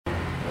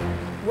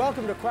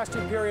Welcome to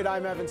Question Period.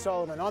 I'm Evan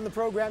Solomon. On the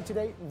program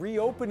today,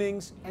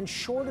 reopenings and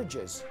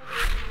shortages.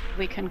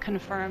 We can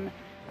confirm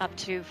up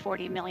to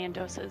 40 million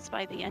doses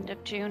by the end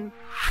of June.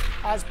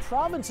 As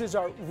provinces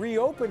are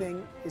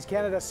reopening, is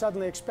Canada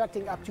suddenly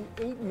expecting up to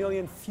 8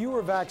 million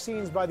fewer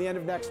vaccines by the end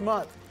of next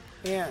month?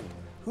 And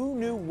who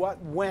knew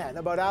what when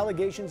about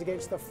allegations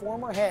against the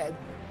former head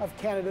of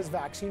Canada's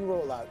vaccine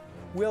rollout?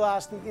 We'll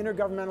ask the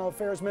Intergovernmental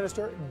Affairs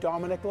Minister,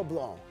 Dominic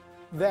LeBlanc.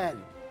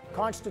 Then,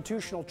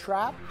 constitutional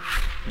trap?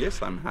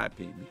 Yes, I'm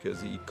happy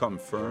because he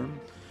confirmed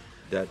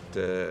that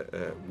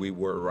we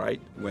were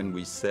right when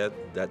we said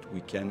that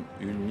we can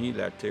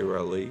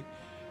unilaterally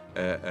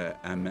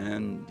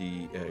amend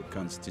the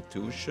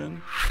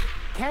Constitution.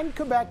 Can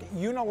Quebec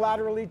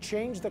unilaterally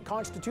change the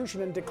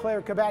Constitution and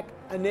declare Quebec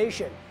a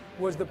nation?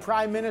 Was the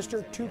Prime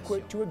Minister too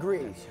quick to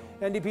agree?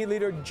 NDP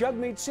leader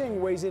Jagmeet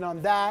Singh weighs in on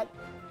that,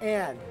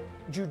 and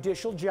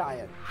judicial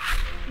giant.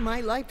 My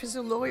life as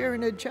a lawyer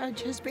and a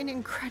judge has been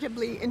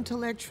incredibly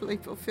intellectually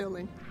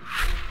fulfilling.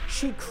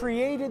 She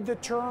created the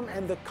term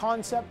and the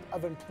concept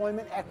of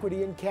employment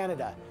equity in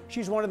Canada.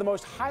 She's one of the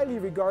most highly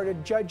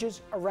regarded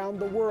judges around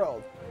the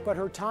world, but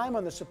her time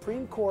on the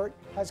Supreme Court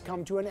has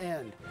come to an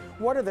end.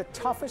 What are the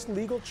toughest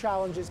legal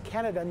challenges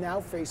Canada now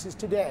faces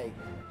today?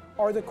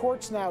 Are the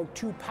courts now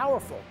too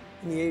powerful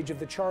in the age of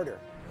the Charter?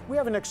 We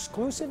have an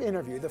exclusive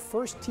interview, the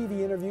first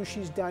TV interview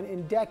she's done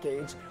in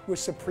decades, with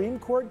Supreme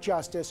Court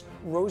Justice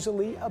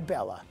Rosalie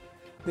Abella.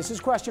 This is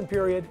Question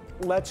Period.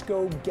 Let's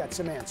go get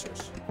some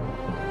answers.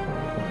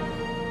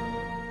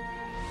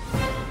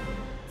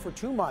 For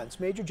 2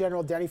 months, Major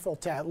General Denny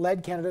Fortin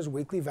led Canada's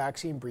weekly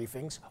vaccine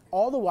briefings,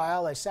 all the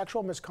while a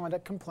sexual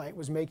misconduct complaint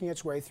was making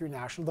its way through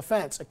National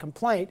Defence, a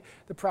complaint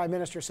the Prime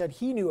Minister said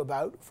he knew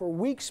about for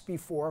weeks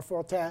before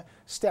Fortin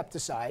stepped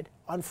aside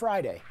on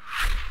Friday.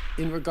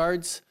 In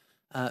regards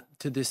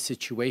to this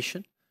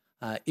situation,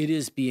 it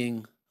is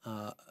being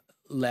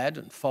led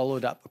and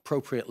followed up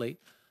appropriately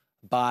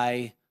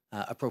by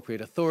appropriate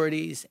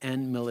authorities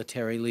and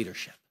military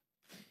leadership.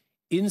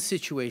 In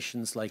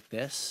situations like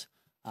this,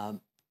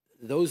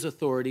 those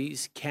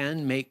authorities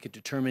can make a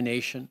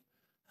determination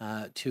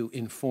to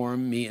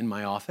inform me in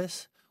my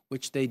office,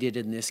 which they did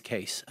in this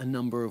case a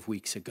number of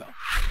weeks ago.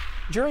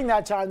 During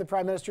that time, the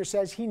Prime Minister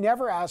says he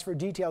never asked for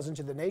details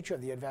into the nature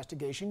of the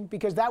investigation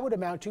because that would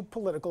amount to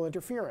political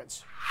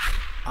interference.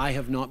 I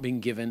have not been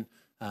given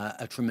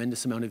a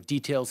tremendous amount of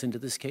details into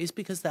this case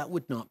because that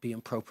would not be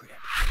appropriate.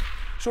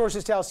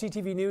 Sources tell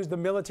CTV News the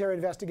military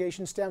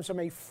investigation stems from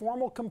a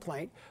formal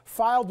complaint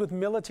filed with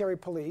military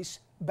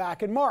police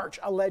back in March,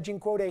 alleging,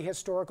 quote, a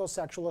historical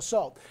sexual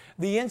assault.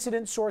 The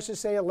incident,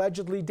 sources say,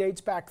 allegedly dates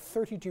back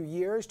 32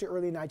 years to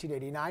early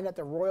 1989 at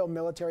the Royal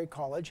Military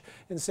College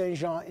in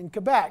Saint-Jean in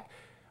Quebec,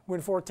 when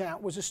Fortin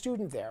was a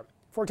student there.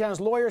 Fortin's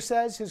lawyer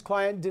says his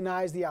client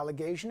denies the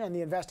allegation, and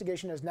the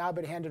investigation has now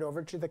been handed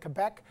over to the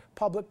Quebec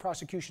Public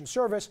Prosecution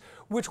Service,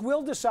 which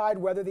will decide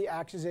whether the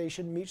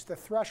accusation meets the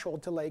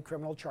threshold to lay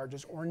criminal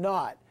charges or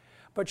not.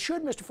 But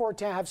should Mr.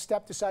 Fortin have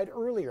stepped aside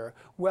earlier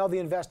while the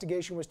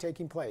investigation was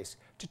taking place?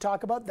 To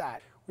talk about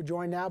that, we're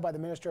joined now by the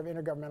Minister of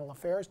Intergovernmental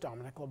Affairs,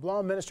 Dominic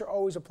LeBlanc. Minister,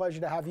 always a pleasure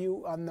to have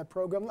you on the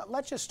program.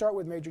 Let's just start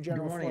with Major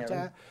General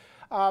Fortin.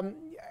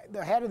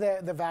 The head of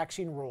the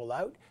vaccine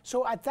rollout.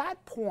 So at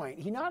that point,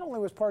 he not only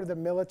was part of the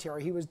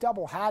military, he was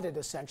double-hatted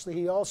essentially.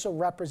 He also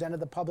represented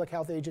the Public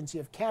Health Agency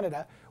of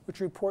Canada, which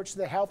reports to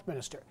the Health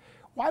Minister.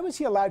 Why was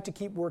he allowed to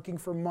keep working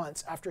for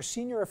months after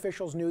senior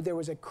officials knew there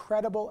was a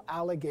credible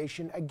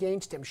allegation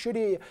against him? Should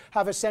he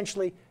have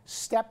essentially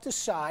stepped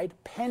aside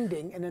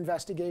pending an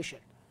investigation?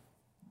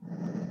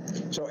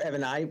 So,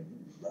 Evan, I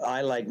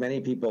like many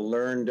people,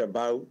 learned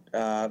about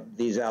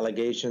these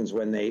allegations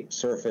when they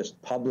surfaced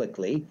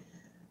publicly.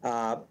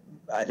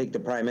 I think the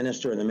Prime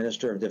Minister and the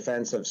Minister of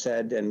Defence have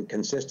said and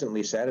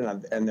consistently said,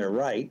 and they're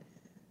right,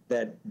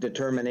 that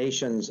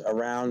determinations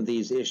around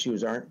these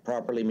issues aren't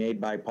properly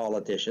made by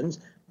politicians.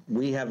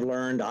 I have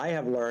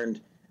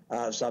learned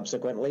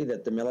subsequently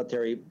that the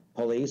military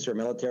police or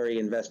military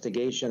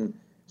investigation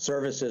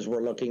services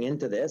were looking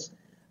into this.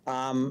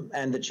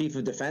 And the Chief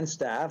of Defence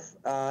Staff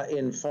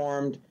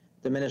informed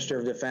the Minister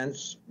of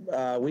Defence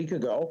a week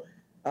ago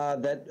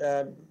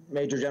that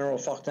Major General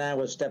Fortin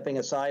was stepping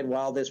aside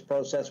while this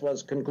process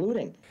was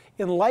concluding.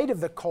 In light of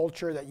the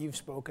culture that you've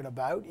spoken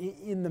about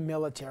in the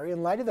military,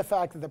 in light of the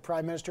fact that the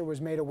Prime Minister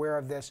was made aware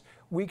of this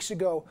weeks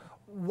ago,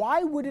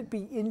 why would it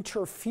be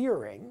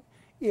interfering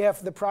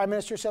if the Prime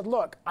Minister said,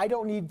 look, I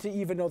don't need to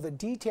even know the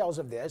details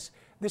of this.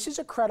 This is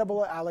a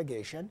credible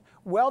allegation.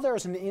 Well,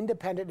 there's an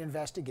independent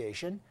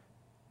investigation.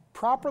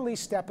 Properly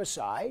step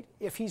aside.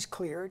 If he's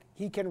cleared,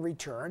 he can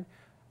return.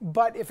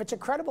 But if it's a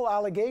credible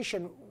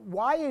allegation,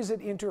 why is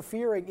it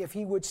interfering if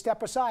he would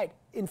step aside?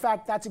 In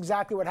fact, that's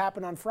exactly what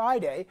happened on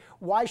Friday.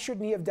 Why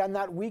shouldn't he have done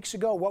that weeks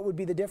ago? What would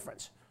be the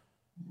difference?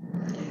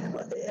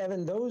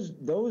 Evan,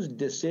 those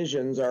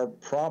decisions are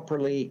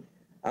properly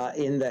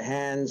in the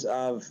hands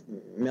of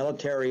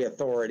military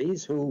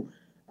authorities who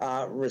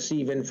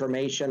receive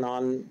information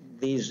on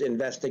these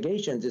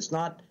investigations. It's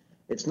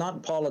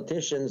not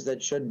politicians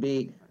that should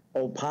be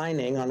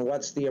opining on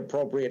what's the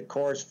appropriate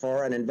course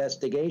for an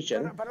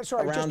investigation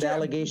around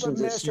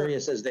allegations as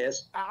serious as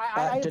this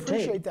I to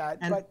appreciate take.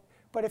 that,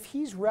 but if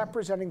he's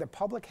representing the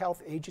Public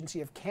Health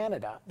Agency of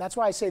Canada, that's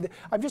why I say that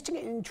I'm just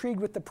intrigued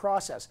with the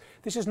process.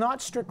 This is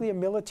not strictly a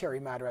military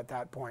matter at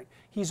that point.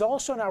 He's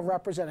also now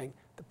representing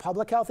the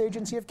Public Health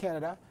Agency of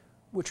Canada,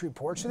 which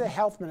reports to the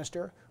Health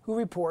Minister, who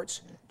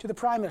reports to the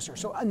Prime Minister.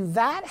 So on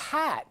that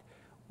hat,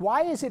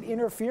 why is it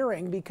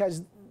interfering?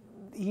 Because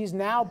he's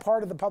now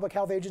part of the Public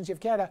Health Agency of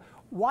Canada.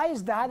 Why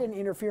is that an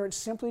interference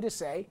simply to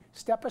say,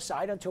 step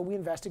aside until we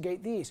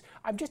investigate these?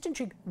 I'm just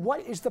intrigued.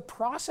 What is the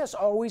process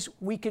always?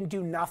 We can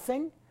do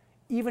nothing,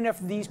 even if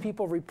these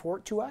people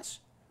report to us?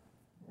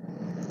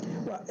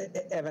 Well,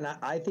 Evan,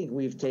 I think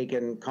we've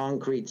taken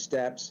concrete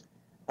steps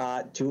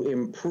to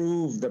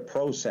improve the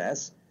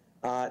process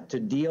to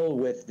deal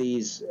with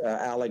these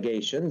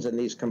allegations and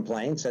these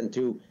complaints, and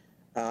to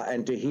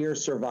hear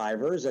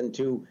survivors, and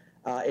to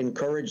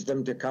encourage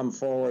them to come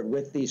forward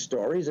with these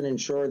stories and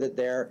ensure that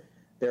they're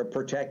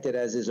protected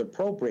as is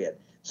appropriate.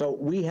 So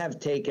we have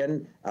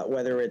taken,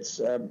 whether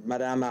it's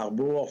Madame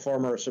Arbour,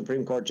 former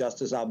Supreme Court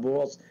Justice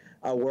Arbour's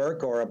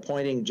work, or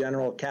appointing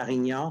General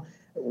Carignan,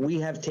 we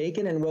have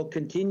taken and will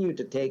continue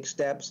to take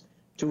steps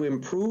to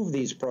improve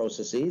these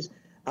processes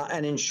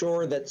and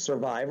ensure that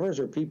survivors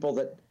or people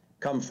that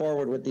come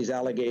forward with these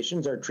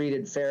allegations are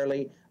treated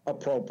fairly,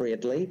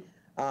 appropriately,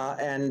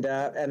 and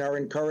are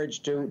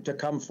encouraged to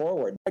come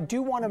forward. I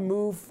do want to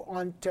move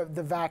on to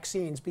the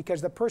vaccines,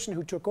 because the person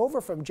who took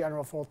over from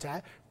General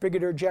Fulton,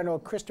 Brigadier General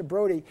Krista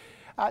Brody,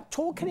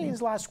 told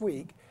Canadians last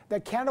week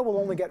that Canada will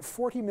only get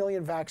 40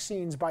 million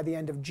vaccines by the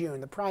end of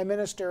June. The Prime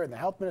Minister and the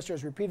Health Minister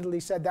has repeatedly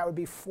said that would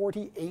be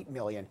 48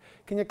 million.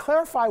 Can you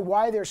clarify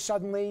why there's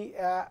suddenly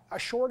a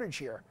shortage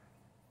here?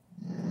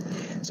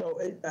 So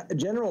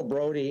General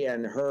Brody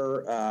and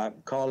her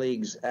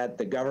colleagues at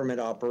the Government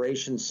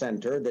Operations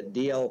Center that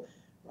deal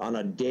on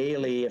a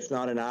daily, if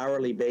not an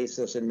hourly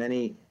basis in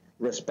many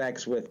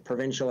respects with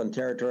provincial and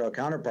territorial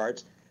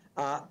counterparts,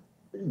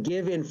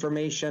 give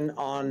information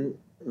on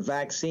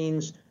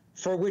vaccines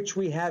for which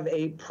we have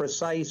a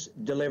precise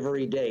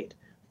delivery date.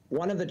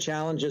 One of the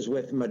challenges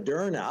with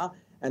Moderna,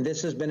 and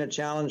this has been a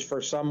challenge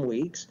for some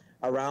weeks,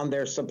 around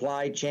their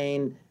supply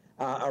chain,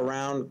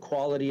 around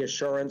quality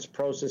assurance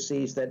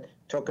processes that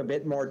took a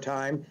bit more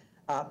time,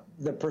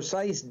 the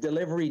precise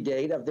delivery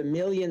date of the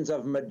millions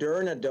of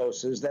Moderna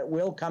doses that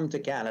will come to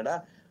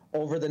Canada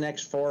over the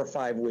next 4 or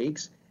 5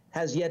 weeks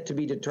has yet to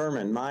be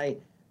determined. My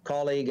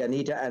colleague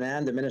Anita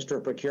Anand, the Minister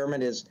of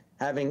Procurement, is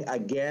having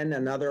again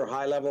another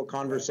high-level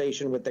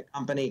conversation with the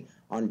company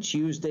on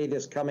Tuesday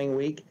this coming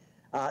week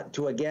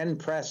to again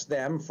press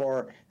them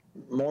for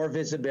more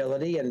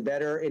visibility and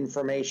better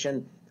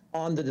information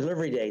on the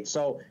delivery date.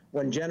 So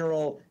when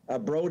General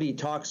Brody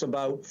talks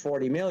about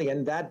 40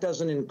 million, that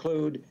doesn't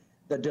include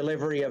the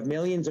delivery of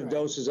millions of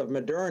doses of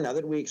Moderna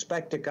that we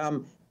expect to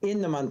come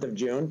in the month of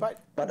June. But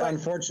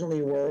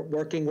unfortunately, we're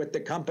working with the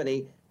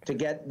company to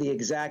get the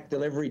exact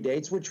delivery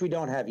dates, which we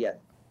don't have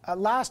yet.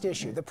 Last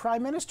issue. The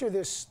Prime Minister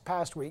this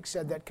past week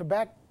said that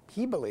Quebec,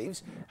 he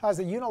believes, has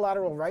the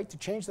unilateral right to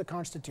change the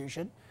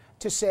Constitution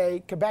to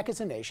say Quebec is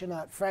a nation,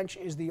 that French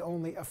is the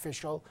only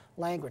official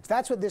language.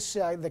 That's what this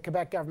the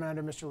Quebec government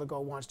under Mr.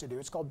 Legault wants to do.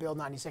 It's called Bill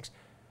 96.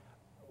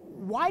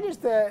 Why does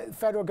the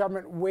federal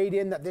government wade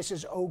in that this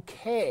is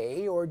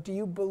okay, or do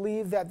you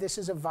believe that this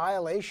is a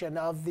violation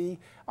of the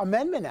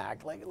Amendment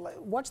Act? Like,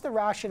 what's the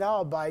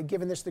rationale by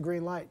giving this the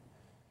green light?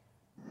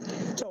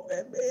 So,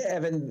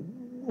 Evan,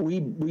 we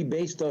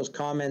based those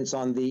comments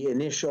on the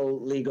initial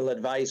legal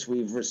advice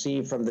we've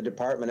received from the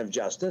Department of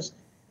Justice.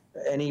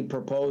 Any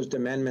proposed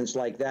amendments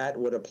like that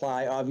would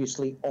apply,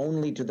 obviously,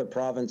 only to the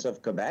province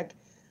of Quebec.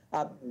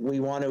 We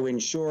want to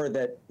ensure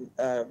that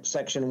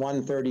Section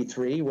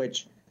 133,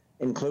 which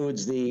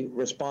includes the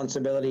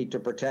responsibility to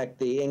protect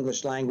the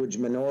English language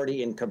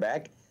minority in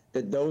Quebec,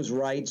 that those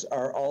rights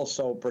are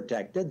also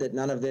protected, that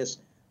none of this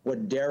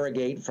would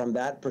derogate from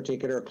that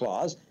particular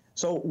clause.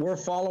 So we're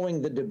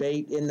following the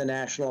debate in the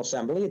National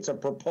Assembly. It's a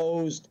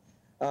proposed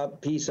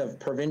piece of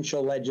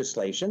provincial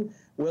legislation.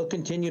 We'll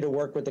continue to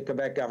work with the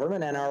Quebec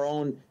government and our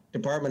own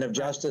Department of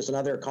Justice and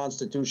other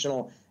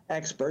constitutional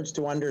experts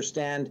to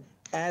understand,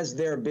 as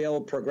their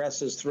bill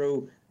progresses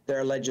through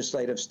their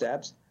legislative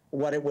steps,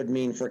 what it would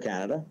mean for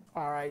Canada.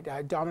 All right,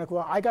 Dominic,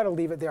 well, I got to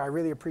leave it there. I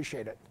really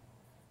appreciate it.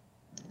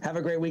 Have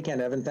a great weekend,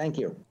 Evan. Thank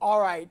you.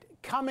 All right,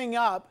 coming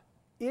up,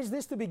 is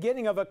this the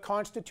beginning of a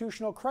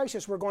constitutional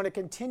crisis? We're going to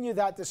continue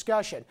that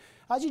discussion.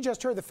 As you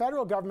just heard, the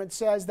federal government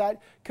says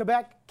that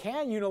Quebec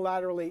can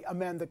unilaterally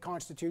amend the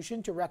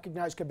Constitution to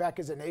recognize Quebec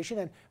as a nation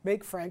and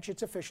make French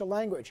its official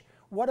language.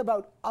 What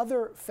about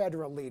other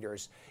federal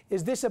leaders?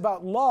 Is this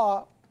about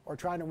law or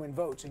trying to win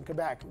votes in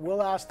Quebec?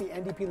 We'll ask the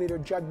NDP leader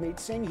Jagmeet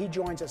Singh. He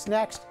joins us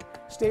next.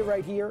 Stay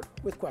right here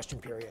with Question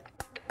Period.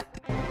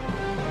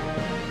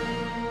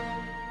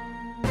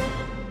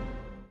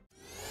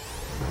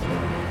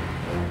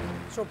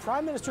 So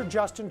Prime Minister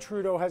Justin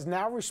Trudeau has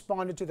now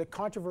responded to the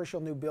controversial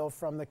new bill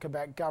from the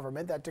Quebec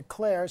government that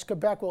declares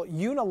Quebec will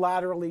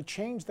unilaterally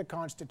change the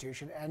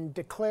Constitution and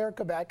declare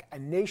Quebec a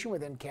nation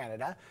within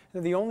Canada,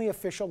 and the only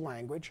official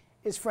language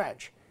is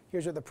French.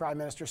 Here's what the Prime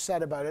Minister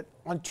said about it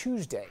on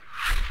Tuesday.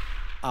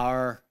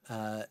 Our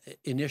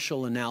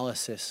initial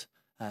analysis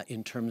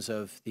in terms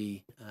of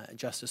the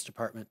Justice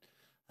Department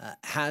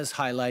has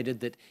highlighted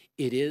that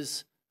it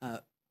is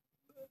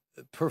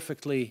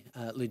perfectly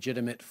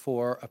legitimate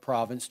for a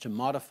province to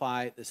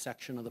modify the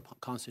section of the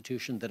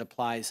Constitution that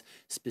applies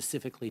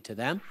specifically to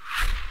them.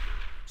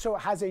 So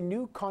has a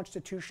new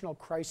constitutional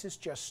crisis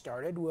just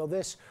started? Will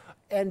this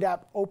end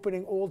up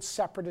opening old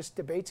separatist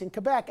debates in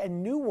Quebec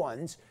and new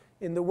ones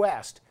in the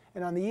West?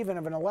 And on the eve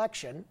of an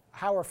election,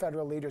 how are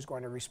federal leaders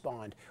going to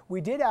respond?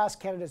 We did ask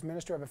Canada's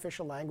Minister of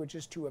Official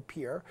Languages to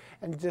appear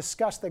and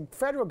discuss the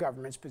federal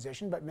government's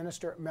position, but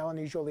Minister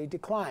Melanie Joly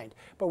declined.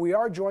 But we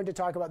are joined to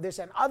talk about this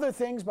and other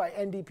things by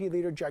NDP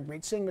leader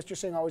Jagmeet Singh. Mr.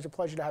 Singh, always a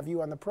pleasure to have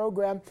you on the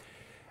program.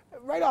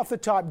 Right off the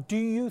top, do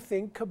you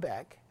think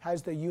Quebec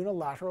has the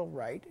unilateral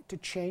right to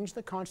change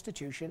the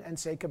Constitution and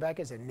say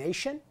Quebec is a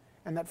nation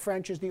and that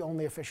French is the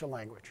only official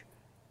language?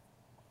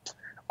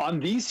 On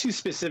these two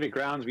specific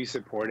grounds, we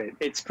support it.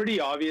 It's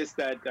pretty obvious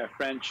that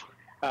French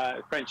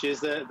is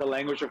the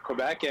language of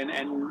Quebec,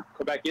 and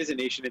Quebec is a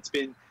nation. It's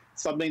been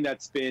something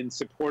that's been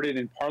supported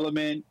in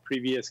Parliament.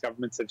 Previous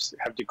governments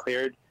have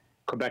declared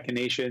Quebec a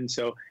nation.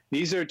 So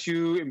these are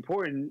two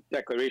important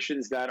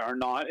declarations that are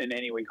not in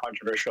any way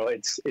controversial.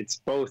 It's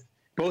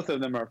both of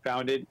them are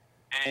founded.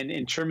 And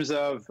in terms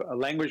of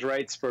language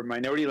rights for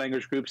minority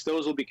language groups,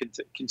 those will be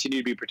continue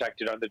to be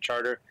protected under the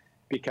Charter,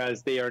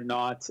 because they are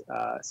not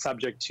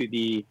subject to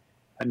the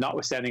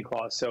notwithstanding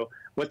clause. So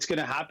what's going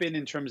to happen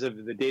in terms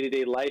of the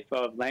day-to-day life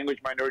of language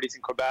minorities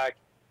in Quebec,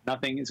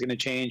 nothing is going to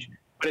change.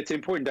 But it's an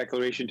important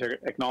declaration to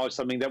acknowledge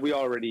something that we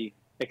already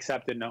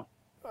accept and know.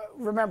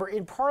 Remember,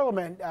 in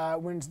Parliament,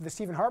 when the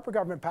Stephen Harper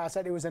government passed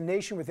that, it was a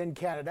nation within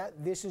Canada.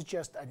 This is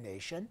just a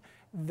nation.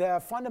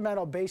 The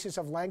fundamental basis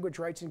of language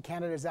rights in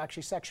Canada is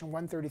actually Section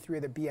 133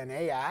 of the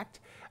BNA Act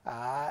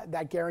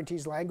that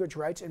guarantees language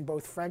rights in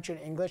both French and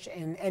English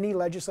in any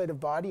legislative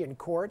body and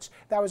courts.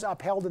 That was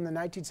upheld in the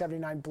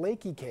 1979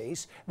 Blakey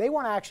case. They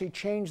want to actually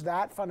change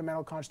that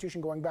fundamental constitution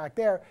going back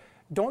there.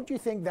 Don't you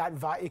think that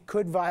it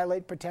could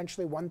violate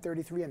potentially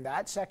 133 in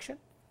that section?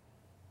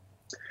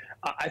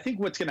 I think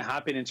what's going to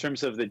happen in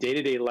terms of the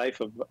day-to-day life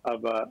of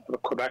a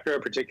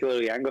Quebecer,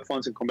 particularly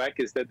Anglophones in Quebec,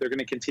 is that they're going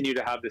to continue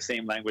to have the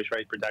same language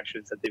right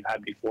protections that they've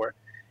had before.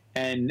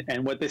 And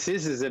what this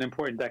is an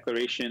important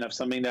declaration of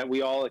something that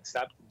we all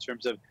accept in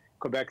terms of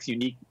Quebec's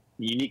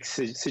unique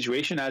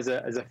situation as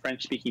a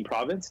French-speaking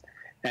province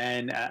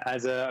and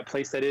as a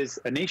place that is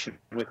a nation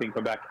within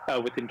Quebec,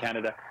 within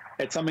Canada.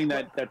 It's something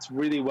that's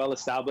really well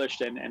established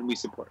and we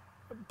support.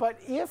 But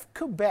if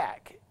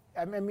Quebec,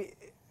 I mean,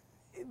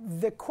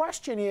 the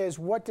question is,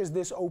 what does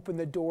this open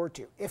the door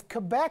to? If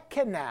Quebec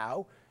can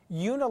now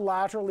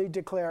unilaterally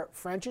declare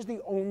French is the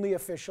only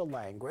official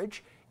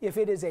language, if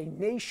it is a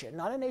nation,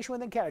 not a nation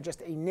within Canada,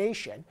 just a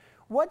nation,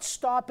 what's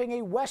stopping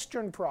a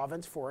Western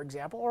province, for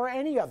example, or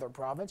any other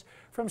province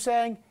from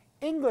saying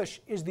English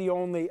is the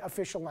only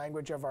official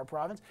language of our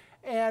province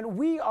and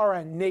we are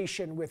a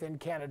nation within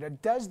Canada?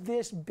 Does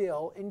this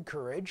bill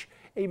encourage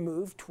a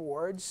move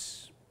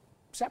towards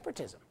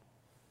separatism?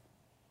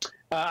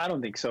 I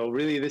don't think so.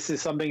 Really, this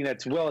is something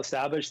that's well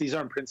established. These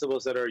aren't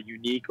principles that are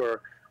unique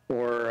or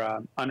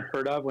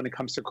unheard of when it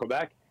comes to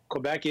Quebec.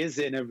 Quebec is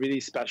in a really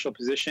special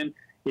position.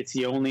 It's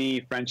the only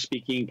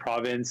French-speaking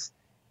province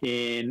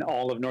in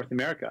all of North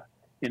America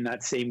in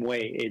that same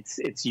way.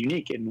 It's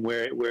unique in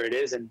where it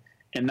is, and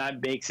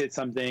that makes it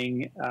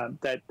something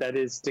that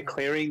is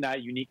declaring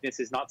that uniqueness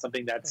is not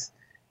something that's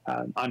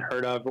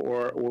unheard of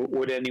or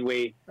would in any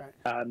way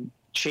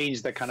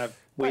change the kind of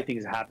way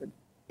things happen.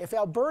 If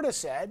Alberta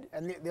said,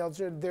 and there's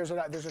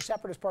a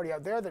separatist party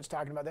out there that's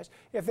talking about this,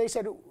 if they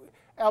said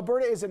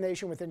Alberta is a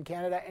nation within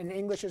Canada and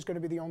English is going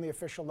to be the only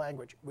official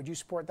language, would you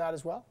support that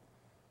as well?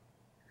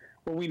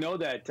 Well, we know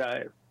that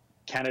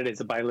Canada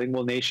is a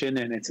bilingual nation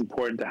and it's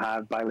important to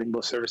have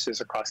bilingual services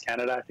across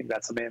Canada. I think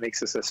that's something that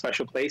makes us a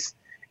special place.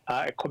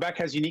 Quebec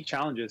has unique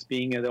challenges,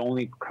 being the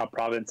only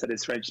province that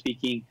is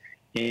French-speaking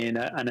in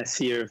a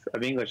sea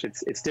of English.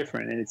 It's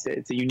different and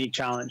it's a unique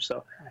challenge.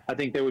 So I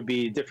think there would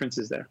be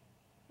differences there.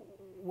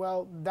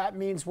 Well, that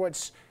means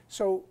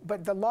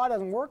but the law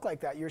doesn't work like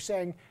that. You're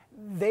saying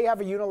they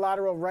have a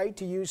unilateral right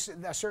to use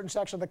a certain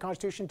section of the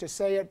Constitution to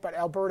say it, but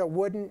Alberta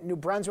wouldn't. New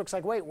Brunswick's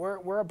like, wait,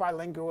 we're a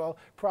bilingual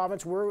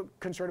province. We're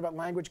concerned about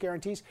language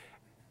guarantees.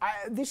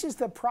 This is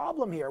the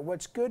problem here.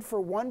 What's good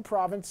for one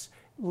province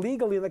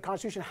legally in the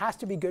Constitution has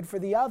to be good for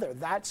the other.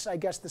 That's, I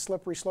guess, the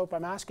slippery slope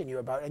I'm asking you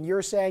about. And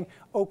you're saying,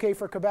 okay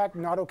for Quebec,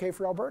 not okay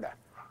for Alberta.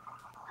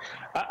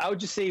 I would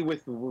just say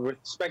with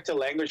respect to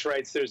language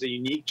rights, there's a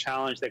unique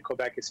challenge that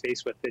Quebec is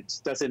faced with.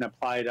 It doesn't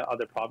apply to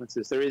other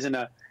provinces. There isn't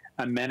a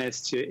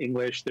menace to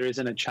English. There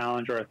isn't a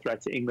challenge or a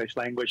threat to English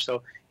language.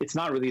 So it's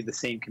not really the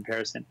same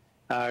comparison.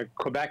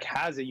 Quebec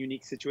has a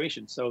unique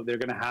situation, so they're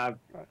going to have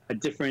a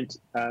different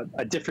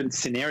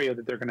scenario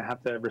that they're going to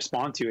have to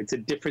respond to. It's a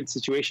different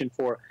situation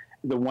for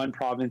the one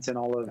province in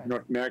all of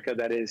North America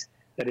that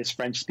is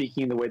French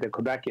speaking the way that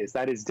Quebec is.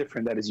 That is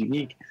different. That is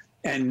unique,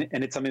 and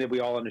it's something that we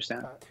all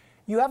understand.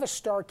 You have a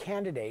star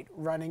candidate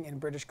running in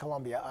British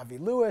Columbia, Avi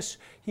Lewis.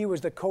 He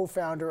was the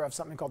co-founder of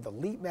something called the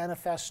LEAP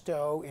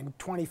Manifesto in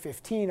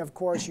 2015. Of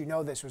course, you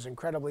know this was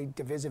incredibly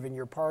divisive in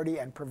your party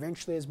and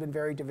provincially has been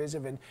very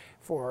divisive in,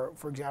 for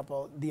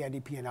example, the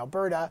NDP in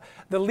Alberta.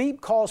 The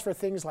LEAP calls for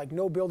things like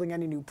no building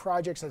any new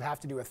projects that have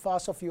to do with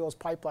fossil fuels,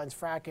 pipelines,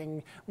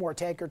 fracking, more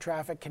tanker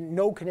traffic,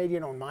 no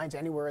Canadian-owned mines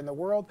anywhere in the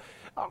world.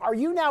 Are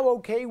you now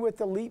okay with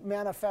the LEAP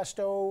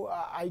Manifesto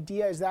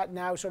idea? Is that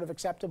now sort of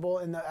acceptable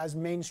as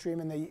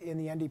mainstream in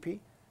the NDP?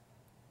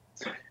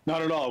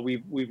 Not at all.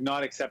 We've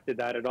not accepted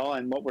that at all.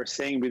 And what we're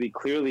saying really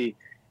clearly,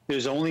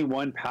 there's only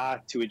one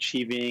path to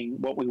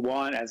achieving what we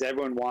want, as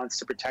everyone wants,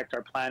 to protect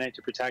our planet,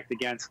 to protect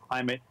against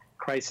climate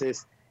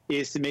crisis,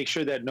 is to make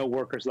sure that no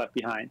workers left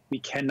behind. We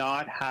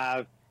cannot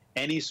have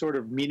any sort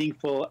of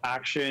meaningful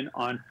action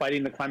on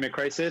fighting the climate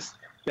crisis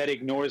that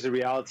ignores the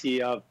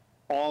reality of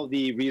all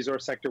the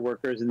resource sector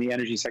workers and the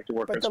energy sector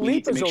workers. But the we LEAP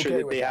need to is make okay sure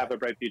that with they that. have a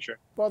bright future.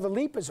 Well, the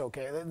LEAP is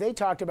okay. They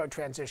talked about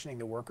transitioning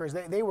the workers.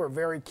 They were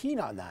very keen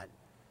on that.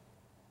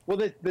 Well,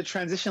 the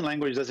transition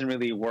language doesn't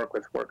really work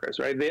with workers,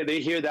 right? They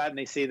hear that and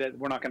they say that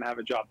we're not going to have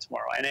a job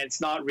tomorrow. And it's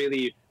not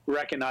really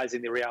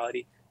recognizing the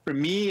reality. For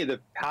me, the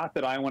path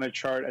that I want to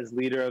chart as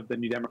leader of the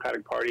New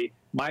Democratic Party,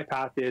 my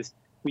path is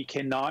we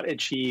cannot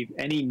achieve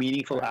any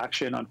meaningful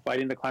action on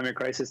fighting the climate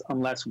crisis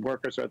unless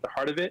workers are at the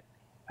heart of it.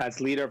 As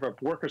leader of a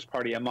workers'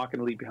 party, I'm not going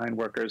to leave behind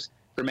workers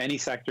from any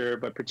sector,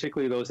 but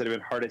particularly those that have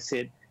been hardest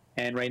hit.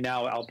 And right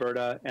now,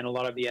 Alberta and a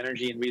lot of the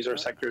energy and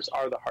resource sectors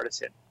are the hardest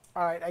hit.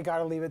 All right, I got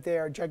to leave it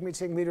there. Jagmeet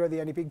Singh, leader of the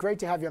NDP. Great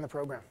to have you on the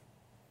program.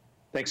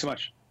 Thanks so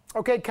much.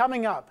 Okay,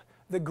 coming up,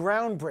 the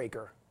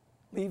groundbreaker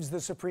leaves the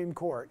Supreme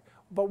Court.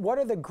 But what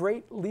are the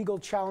great legal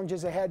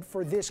challenges ahead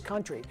for this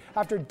country?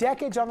 After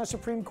decades on the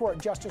Supreme Court,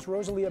 Justice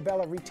Rosalie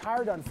Abella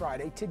retired on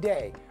Friday.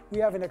 Today, we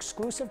have an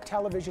exclusive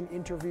television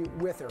interview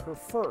with her, her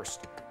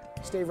first.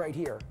 Stay right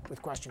here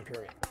with Question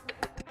Period.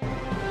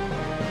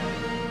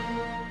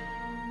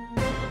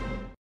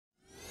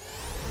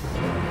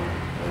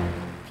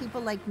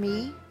 People like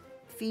me,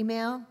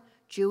 female,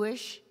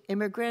 Jewish,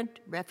 immigrant,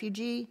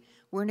 refugee,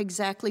 weren't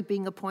exactly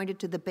being appointed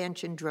to the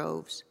bench in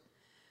droves.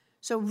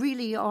 So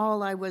really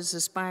all I was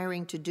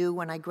aspiring to do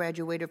when I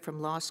graduated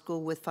from law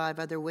school with 5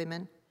 other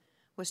women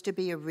was to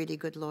be a really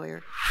good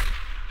lawyer.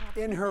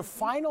 In her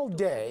final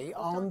day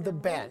on the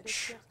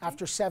bench,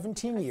 after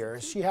 17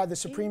 years, she had the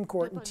Supreme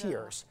Court in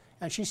tears,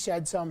 and she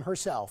said some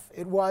herself.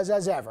 It was,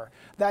 as ever,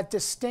 that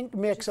distinct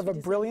mix of a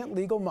brilliant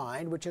legal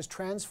mind which has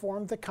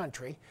transformed the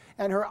country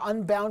and her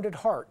unbounded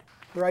heart,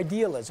 her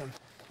idealism,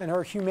 and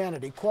her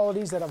humanity,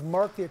 qualities that have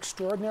marked the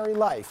extraordinary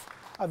life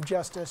of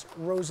Justice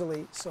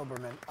Rosalie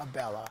Silberman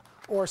Abella,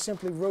 or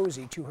simply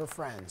Rosie to her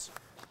friends.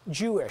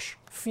 Jewish,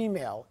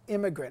 female,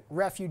 immigrant,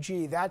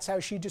 refugee, that's how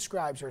she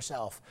describes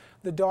herself.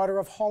 The daughter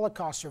of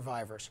Holocaust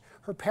survivors.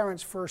 Her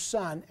parents' first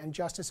son, and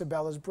Justice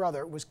Abella's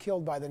brother, was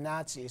killed by the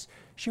Nazis.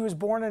 She was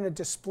born in a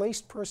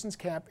displaced persons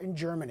camp in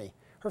Germany.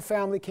 Her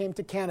family came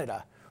to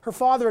Canada. Her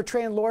father, a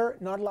trained lawyer,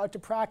 not allowed to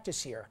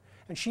practice here,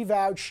 and she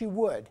vowed she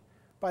would.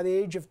 By the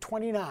age of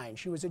 29,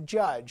 she was a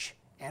judge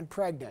and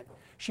pregnant.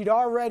 She'd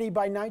already,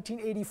 by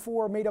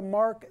 1984, made a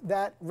mark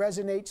that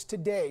resonates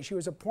today. She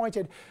was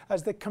appointed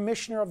as the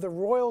commissioner of the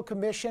Royal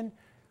Commission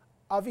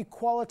of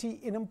Equality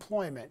in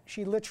Employment.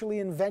 She literally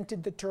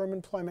invented the term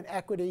employment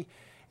equity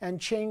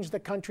and changed the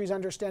country's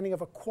understanding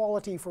of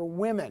equality for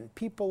women,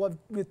 people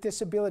with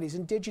disabilities,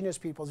 Indigenous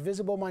peoples,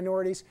 visible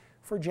minorities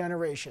for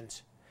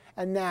generations.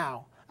 And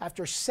now,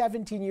 after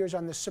 17 years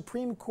on the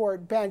Supreme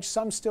Court bench,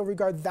 some still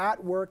regard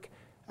that work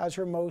as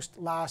her most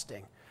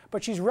lasting.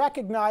 But she's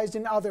recognized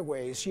in other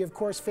ways. She, of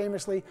course,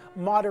 famously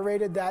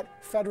moderated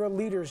that federal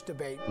leaders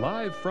debate.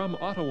 Live from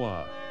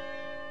Ottawa,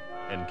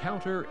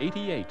 Encounter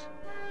 88.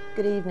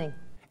 Good evening.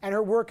 And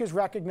her work is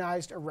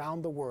recognized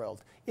around the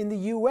world. In the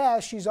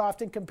U.S., she's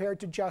often compared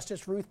to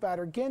Justice Ruth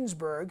Bader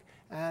Ginsburg,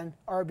 and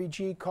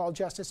RBG called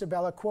Justice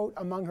Abella, quote,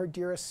 among her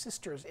dearest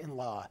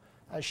sisters-in-law.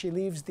 As she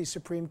leaves the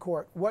Supreme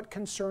Court, what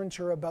concerns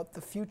her about the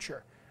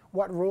future?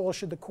 What role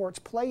should the courts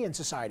play in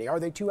society?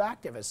 Are they too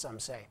active, as some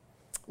say?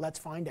 Let's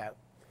find out.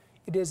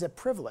 It is a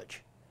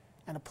privilege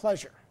and a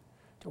pleasure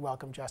to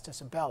welcome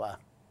Justice Abella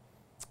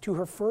to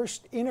her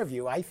first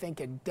interview, I think,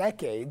 in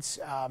decades.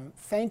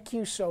 Thank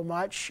you so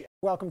much.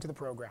 Welcome to the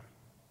program.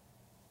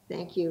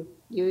 Thank you.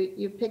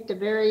 You picked a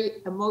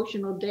very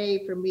emotional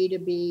day for me to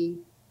be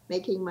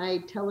making my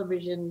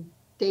television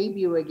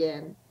debut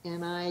again,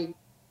 and I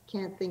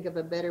can't think of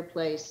a better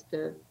place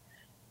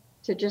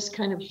to just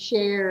kind of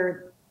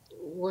share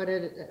what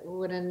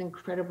an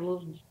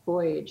incredible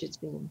voyage it's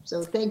been.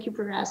 So thank you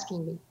for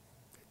asking me.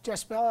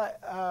 Justice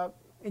Abella,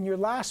 in your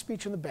last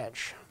speech on the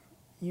bench,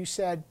 you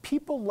said,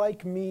 people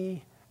like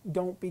me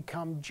don't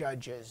become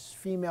judges,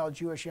 female,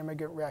 Jewish,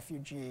 immigrant,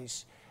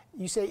 refugees.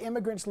 You say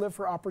immigrants live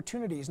for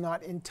opportunities,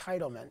 not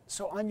entitlement.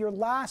 So on your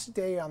last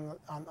day on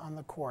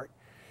the court,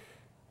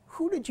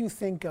 who did you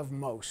think of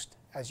most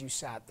as you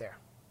sat there?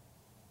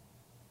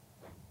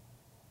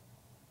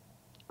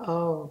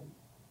 Oh,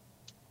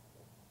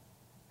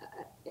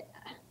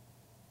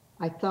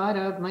 I thought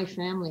of my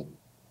family.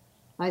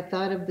 I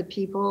thought of the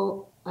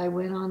people I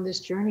went on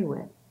this journey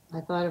with. I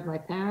thought of my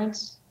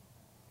parents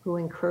who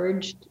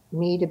encouraged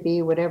me to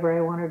be whatever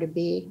I wanted to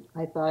be.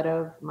 I thought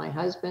of my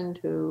husband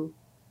who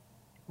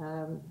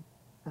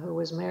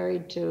was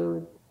married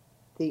to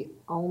the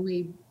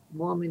only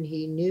woman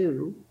he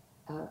knew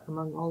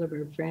among all of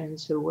our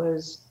friends, who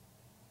was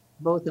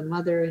both a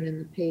mother and in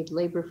the paid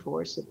labor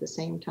force at the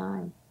same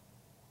time,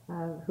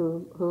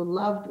 who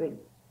loved me.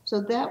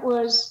 So that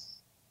was,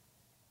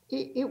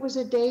 it was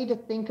a day to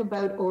think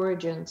about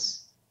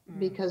origins,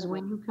 because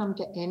when you come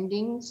to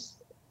endings,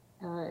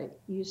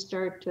 you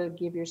start to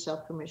give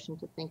yourself permission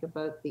to think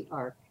about the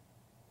arc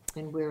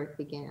and where it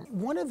began.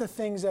 One of the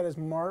things that has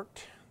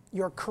marked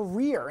your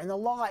career in the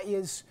law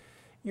is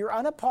your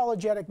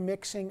unapologetic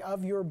mixing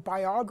of your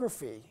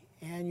biography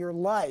and your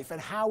life and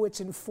how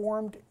it's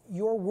informed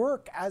your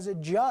work as a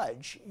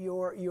judge,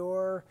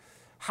 your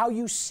how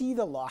you see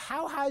the law.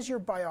 How has your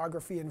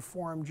biography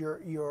informed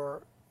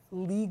your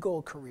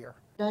legal career?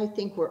 I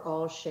think we're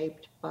all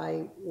shaped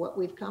by what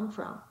we've come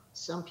from.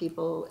 Some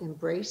people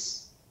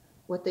embrace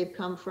what they've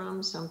come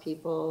from. Some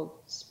people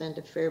spend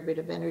a fair bit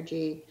of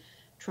energy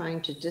trying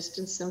to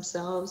distance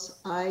themselves.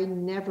 I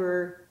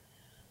never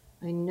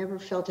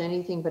felt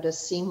anything but a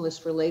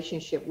seamless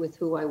relationship with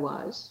who I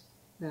was,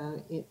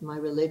 my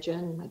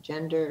religion, my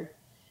gender,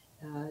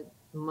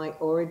 my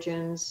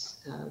origins,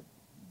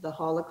 the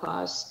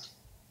Holocaust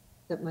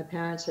that my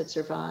parents had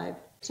survived.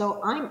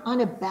 So I'm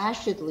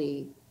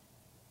unabashedly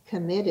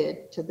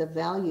committed to the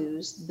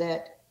values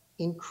that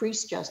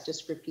increase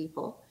justice for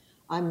people.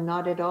 I'm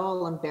not at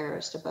all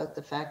embarrassed about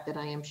the fact that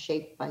I am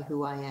shaped by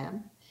who I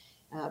am.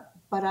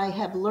 But I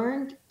have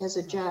learned as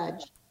a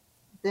judge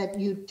that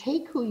you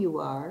take who you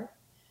are,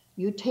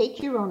 you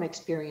take your own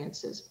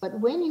experiences, but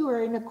when you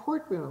are in a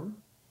courtroom,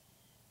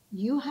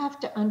 you have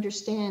to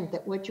understand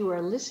that what you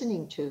are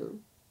listening to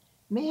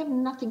may have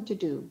nothing to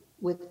do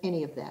with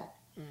any of that.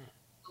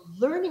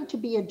 Learning to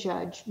be a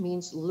judge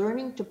means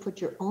learning to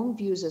put your own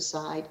views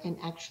aside and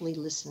actually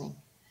listening.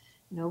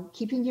 You know,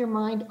 keeping your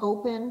mind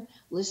open,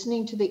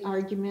 listening to the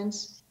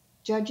arguments.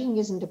 Judging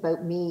isn't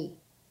about me.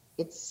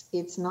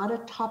 It's not a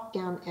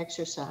top-down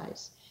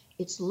exercise.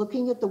 It's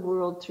looking at the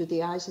world through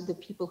the eyes of the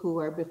people who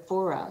are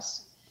before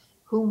us,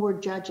 whom we're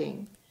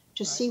judging,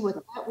 to see what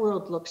that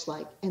world looks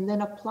like, and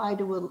then apply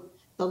the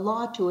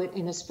law to it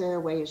in as fair a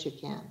way as you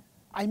can.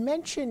 I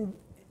mentioned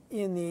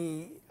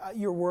in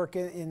your work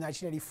in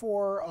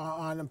 1984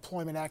 on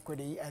employment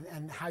equity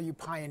and how you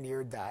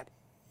pioneered that.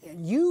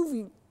 And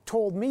you've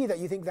told me that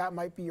you think that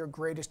might be your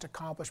greatest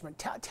accomplishment.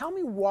 Tell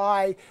me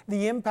why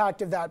the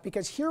impact of that,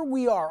 because here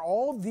we are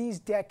all these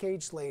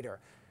decades later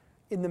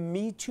in the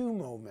Me Too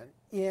moment,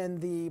 in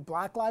the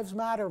Black Lives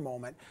Matter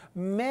moment,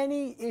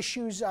 many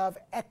issues of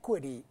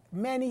equity,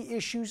 many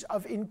issues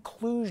of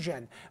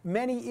inclusion,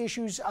 many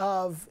issues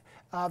of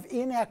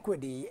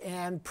inequity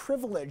and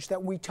privilege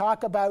that we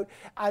talk about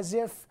as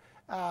if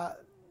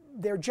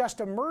they're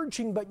just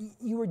emerging, but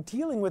you were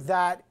dealing with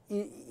that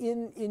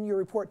in your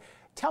report.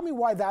 Tell me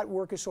why that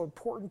work is so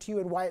important to you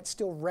and why it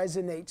still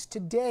resonates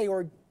today,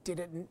 or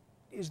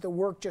is the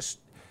work just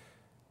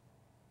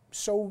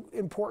so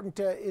important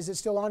is it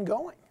still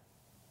ongoing?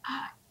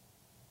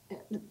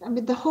 I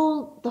mean, the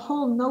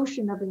whole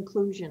notion of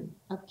inclusion,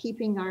 of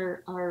keeping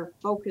our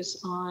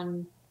focus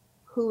on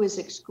who is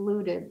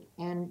excluded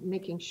and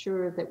making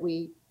sure that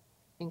we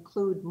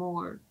include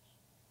more,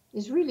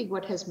 is really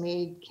what has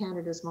made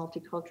Canada's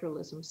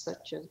multiculturalism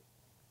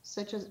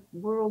such a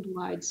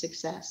worldwide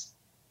success.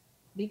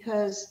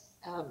 Because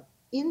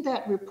in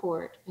that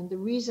report, and the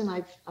reason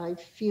I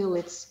feel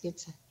it's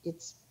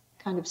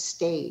kind of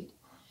stayed,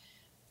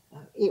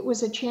 it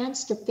was a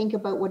chance to think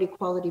about what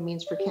equality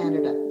means for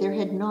Canada. There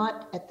had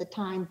not at the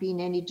time been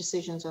any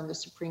decisions on the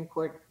Supreme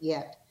Court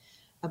yet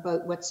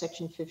about what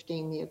Section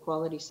 15, the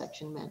equality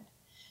section, meant.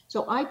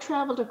 So I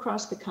traveled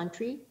across the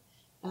country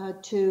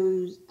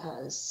to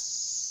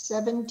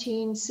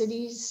 17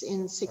 cities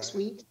in 6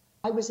 weeks.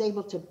 I was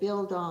able to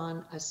build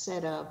on a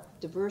set of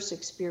diverse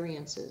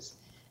experiences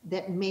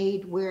that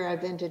made where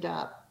I've ended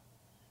up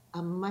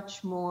a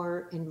much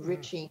more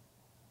enriching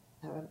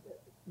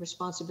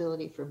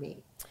responsibility for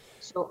me.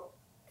 So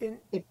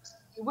it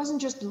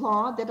wasn't just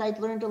law that I'd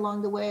learned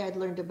along the way. I'd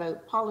learned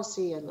about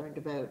policy, I learned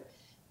about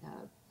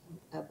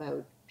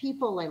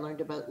people, I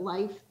learned about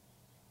life.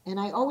 And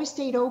I always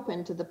stayed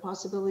open to the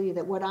possibility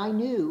that what I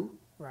knew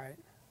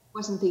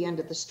wasn't the end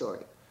of the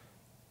story.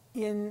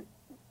 In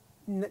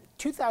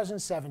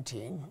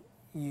 2017,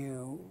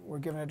 you were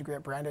given a degree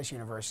at Brandeis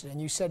University,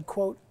 and you said,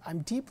 quote, "I'm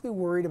deeply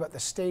worried about the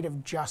state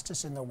of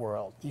justice in the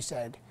world." You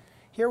said,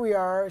 "Here we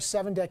are,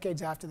 7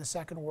 decades after the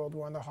Second World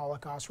War and the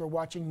Holocaust. We're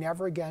watching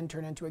never again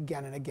turn into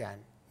again and again."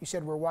 You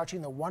said we're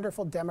watching the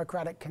wonderful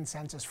democratic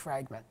consensus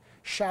fragment,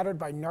 shattered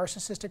by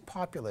narcissistic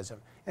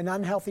populism, an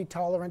unhealthy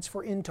tolerance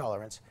for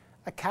intolerance,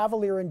 a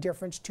cavalier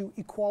indifference to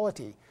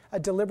equality, a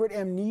deliberate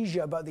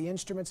amnesia about the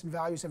instruments and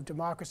values of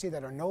democracy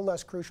that are no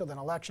less crucial than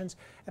elections,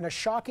 and a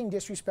shocking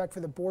disrespect for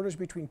the borders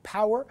between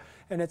power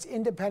and its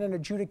independent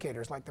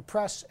adjudicators like the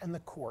press and the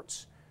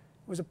courts.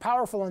 It was a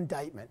powerful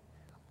indictment.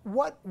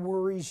 What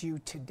worries you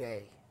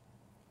today?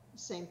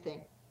 Same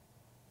thing.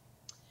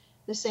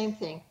 The same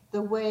thing.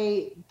 The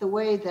way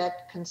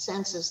that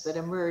consensus that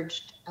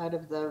emerged out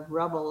of the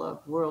rubble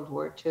of World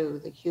War II,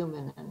 the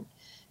human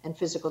and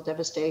physical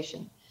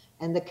devastation,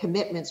 and the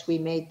commitments we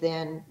made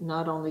then,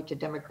 not only to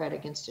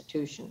democratic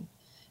institutions,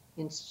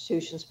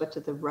 but to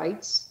the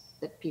rights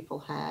that people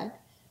had,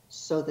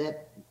 so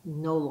that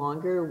no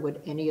longer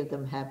would any of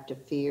them have to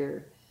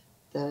fear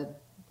the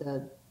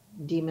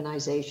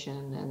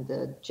demonization and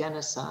the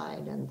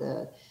genocide and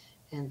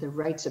the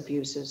rights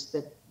abuses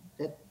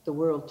that the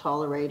world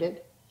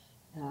tolerated.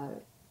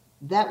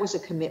 That was a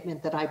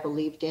commitment that I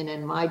believed in,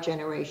 and my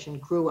generation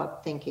grew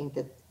up thinking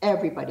that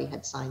everybody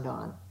had signed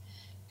on,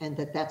 and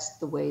that that's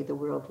the way the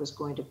world was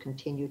going to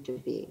continue to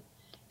be.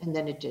 And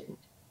then it didn't,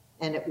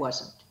 and it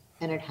wasn't,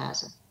 and it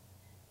hasn't.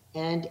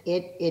 And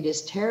it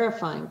is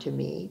terrifying to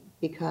me,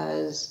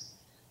 because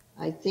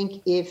I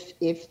think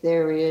if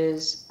there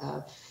is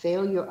a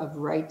failure of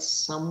rights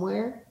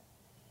somewhere,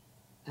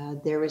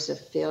 there is a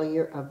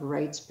failure of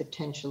rights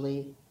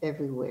potentially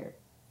everywhere.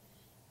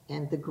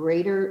 And the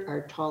greater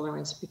our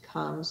tolerance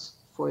becomes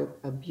for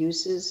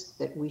abuses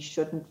that we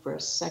shouldn't for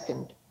a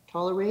second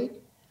tolerate,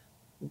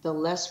 the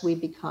less we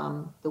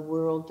become the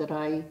world that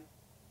I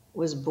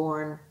was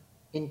born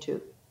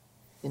into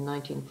in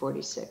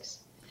 1946.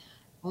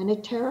 And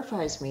it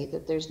terrifies me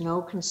that there's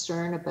no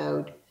concern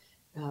about,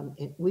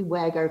 we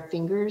wag our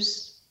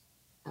fingers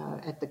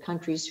at the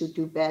countries who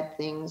do bad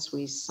things.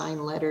 We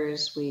sign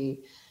letters,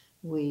 we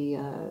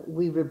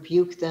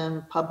rebuke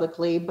them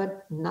publicly,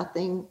 but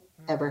nothing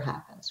ever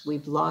happens.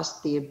 We've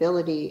lost the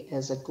ability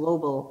as a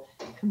global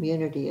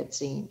community, it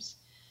seems,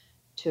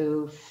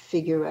 to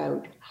figure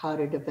out how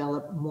to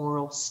develop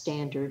moral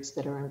standards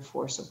that are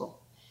enforceable.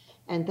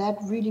 And that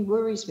really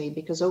worries me,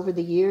 because over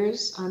the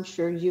years, I'm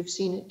sure you've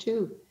seen it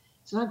too,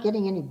 it's not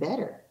getting any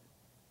better.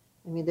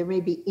 I mean, there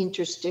may be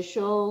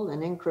interstitial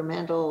and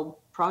incremental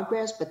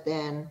progress, but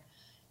then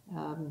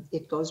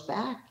it goes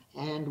back,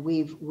 and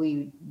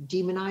we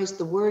demonized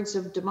the words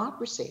of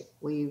democracy.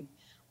 We've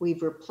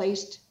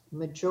replaced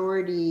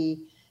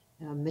majority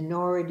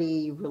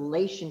minority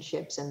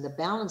relationships and the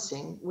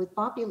balancing with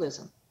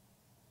populism,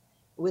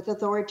 with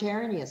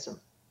authoritarianism,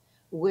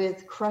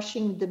 with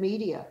crushing the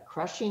media,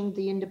 crushing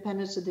the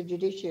independence of the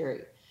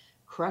judiciary,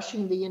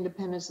 crushing the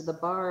independence of the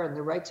bar and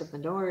the rights of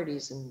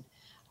minorities.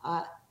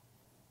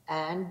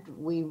 And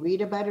we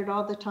read about it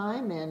all the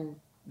time, and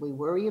we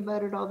worry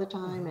about it all the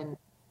time, and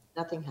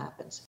nothing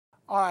happens.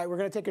 All right, we're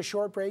going to take a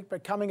short break,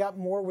 but coming up,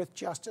 more with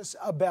Justice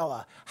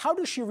Abella. How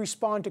does she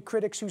respond to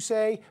critics who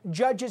say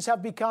judges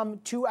have become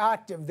too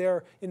active?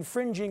 They're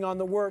infringing on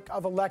the work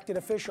of elected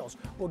officials.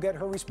 We'll get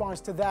her response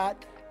to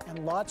that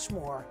and lots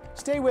more.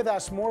 Stay with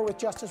us. More with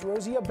Justice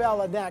Rosie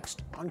Abella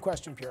next on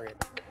Question Period.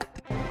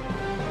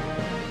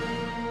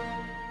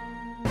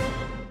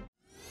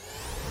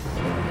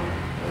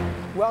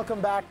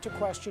 Welcome back to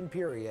Question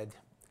Period.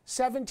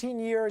 17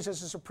 years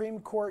as a Supreme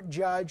Court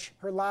judge.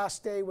 Her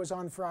last day was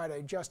on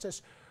Friday.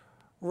 Justice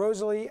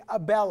Rosalie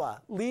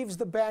Abella leaves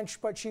the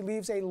bench, but she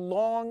leaves a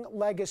long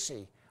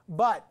legacy.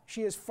 But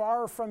she is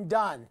far from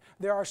done.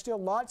 There are still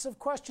lots of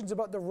questions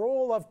about the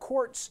role of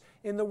courts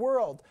in the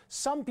world.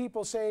 Some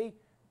people say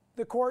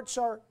the courts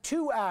are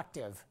too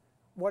active.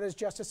 What does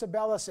Justice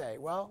Abella say?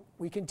 Well,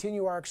 we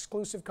continue our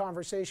exclusive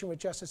conversation with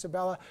Justice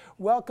Abella.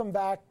 Welcome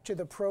back to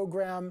the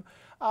program.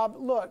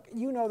 Look,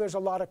 you know there's a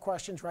lot of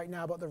questions right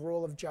now about the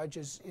role of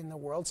judges in the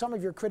world. Some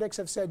of your critics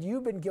have said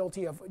you've been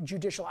guilty of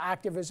judicial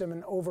activism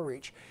and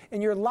overreach. In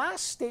your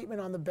last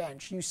statement on the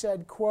bench, you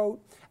said,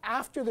 quote,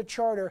 after the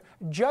charter,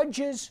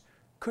 judges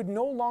could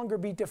no longer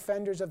be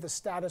defenders of the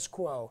status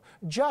quo.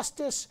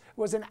 Justice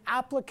was an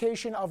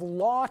application of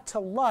law to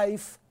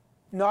life,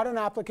 not an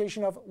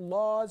application of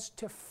laws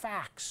to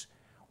facts.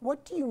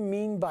 What do you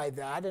mean by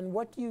that, and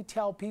what do you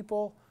tell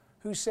people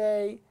who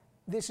say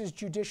this is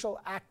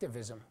judicial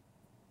activism?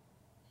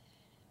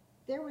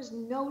 There was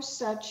no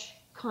such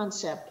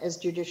concept as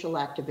judicial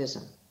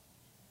activism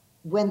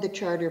when the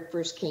charter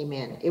first came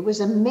in. It was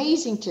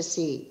amazing to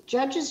see.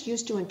 Judges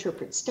used to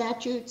interpret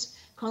statutes.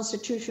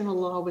 Constitutional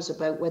law was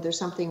about whether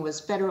something was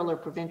federal or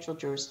provincial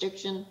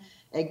jurisdiction,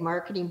 egg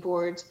marketing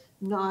boards,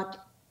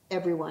 not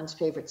everyone's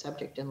favorite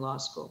subject in law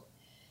school.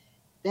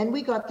 Then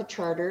we got the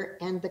charter,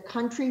 and the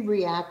country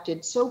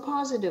reacted so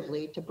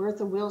positively to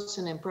Bertha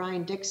Wilson and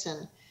Brian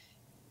Dixon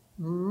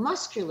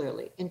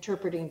muscularly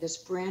interpreting this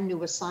brand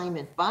new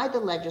assignment by the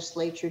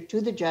legislature to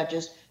the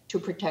judges to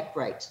protect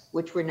rights,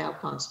 which were now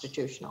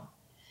constitutional.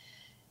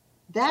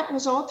 That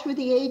was all through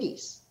the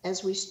 80s,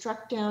 as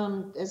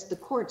the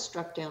court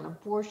struck down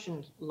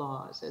abortion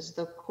laws, as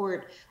the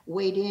court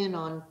weighed in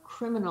on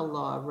criminal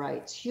law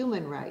rights,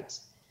 human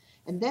rights.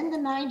 And then the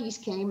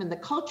 90s came and the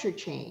culture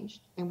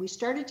changed, and we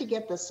started to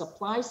get the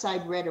supply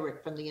side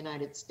rhetoric from the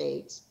United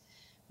States,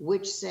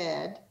 which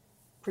said,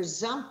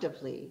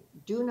 presumptively,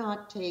 do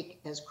not take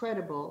as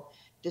credible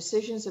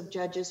decisions of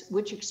judges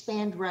which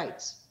expand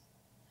rights.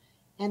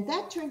 And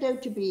that turned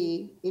out to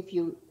be, if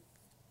you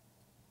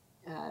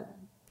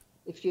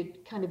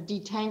kind of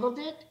detangled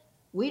it,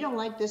 we don't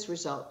like this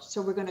result.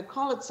 So we're going to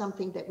call it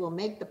something that will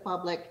make the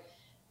public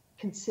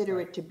consider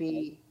it to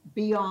be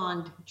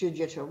beyond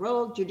judicial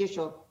role,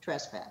 judicial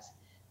trespass.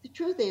 The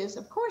truth is,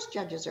 of course,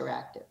 judges are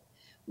active.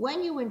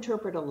 When you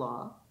interpret a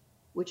law,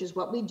 which is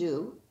what we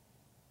do,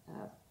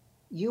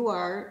 you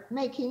are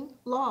making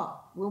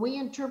law. When we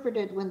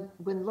interpreted,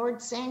 when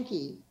Lord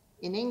Sankey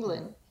in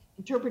England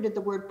interpreted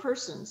the word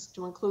persons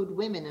to include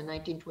women in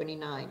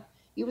 1929,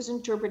 he was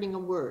interpreting a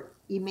word.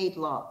 He made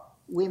law.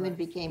 Women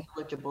became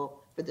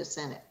eligible for the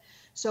Senate.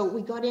 So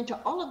we got into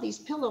all of these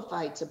pillow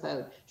fights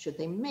about should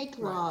they make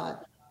law,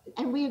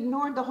 and we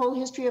ignored the whole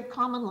history of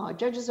common law.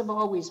 Judges have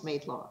always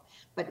made law.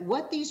 But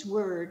what these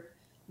were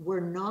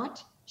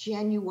not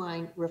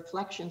genuine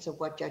reflections of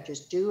what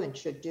judges do and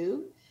should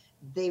do.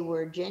 They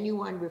were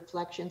genuine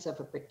reflections of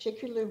a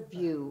particular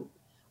view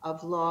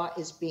of law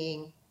as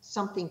being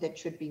something that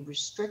should be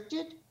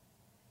restricted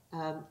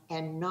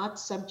and not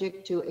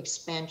subject to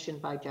expansion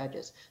by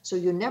judges. So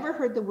you never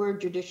heard the word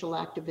judicial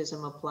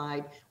activism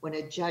applied when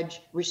a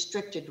judge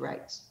restricted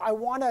rights. I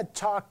want to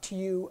talk to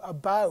you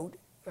about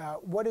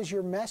what is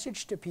your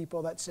message to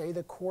people that say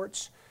the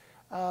courts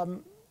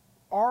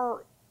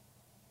are,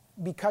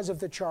 because of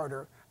the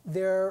charter,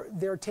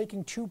 they're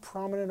taking too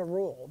prominent a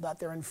role, that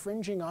they're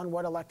infringing on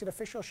what elected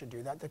officials should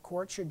do, that the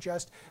court should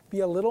just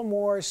be a little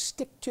more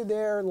stick to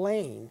their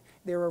lane,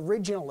 their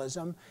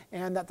originalism,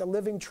 and that the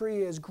living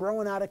tree is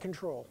growing out of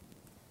control.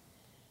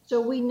 So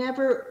we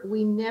never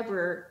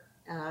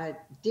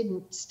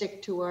didn't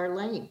stick to our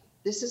lane.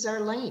 This is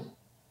our lane.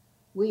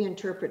 We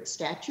interpret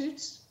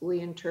statutes, we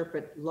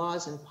interpret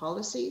laws and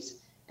policies,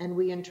 and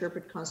we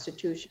interpret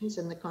constitutions,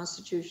 and the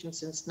Constitution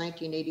since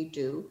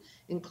 1982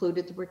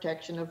 included the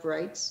protection of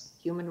rights,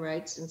 human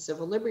rights, and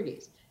civil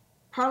liberties.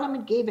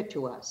 Parliament gave it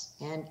to us,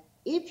 and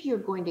if you're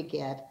going to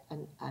get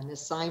an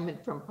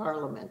assignment from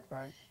Parliament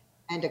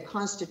and a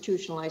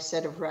constitutionalized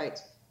set of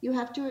rights, you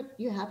have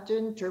to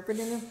interpret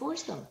and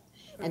enforce them.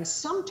 And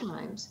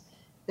sometimes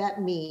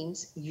that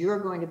means you're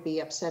going to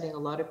be upsetting a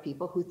lot of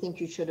people who think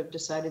you should have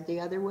decided the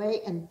other way,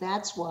 and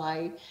that's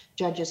why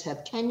judges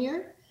have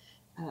tenure.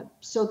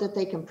 So that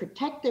they can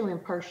protect their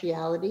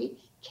impartiality,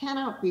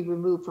 cannot be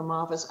removed from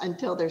office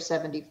until they're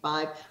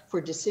 75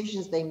 for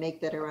decisions they make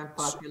that are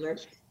unpopular,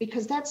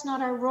 because that's not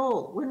our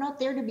role. We're not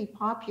there to be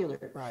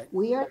popular. Right.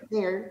 We are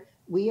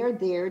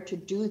there to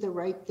do the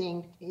right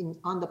thing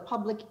on the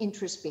public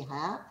interest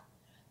behalf,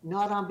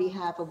 not on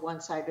behalf of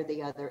one side or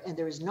the other. And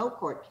there is no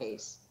court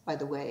case, by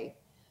the way,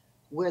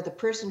 where the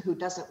person who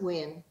doesn't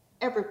win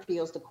ever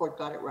feels the court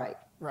got it right.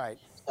 Right.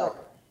 So,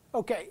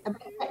 okay.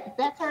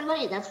 That's our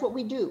lane. That's what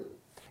we do.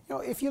 You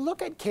know, if you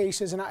look at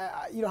cases, and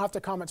you don't have to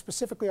comment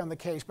specifically on the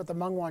case, but the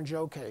Meng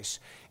Wanzhou case,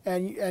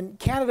 and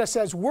Canada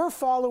says we're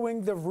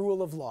following the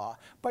rule of law,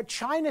 but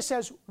China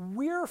says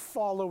we're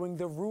following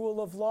the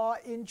rule of law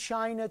in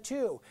China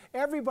too.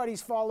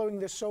 Everybody's following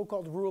the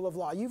so-called rule of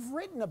law. You've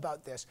written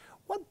about this.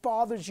 What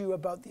bothers you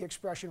about the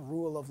expression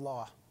rule of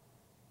law?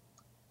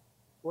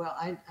 Well,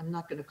 I'm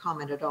not going to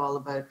comment at all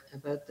about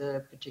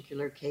the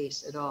particular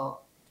case at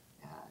all.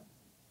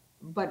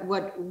 But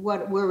what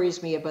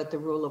worries me about the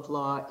rule of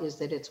law is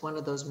that it's one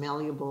of those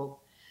malleable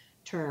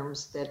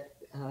terms that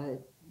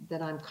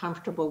I'm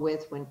comfortable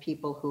with when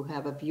people who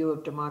have a view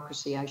of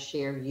democracy I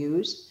share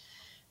use.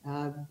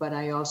 But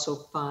I also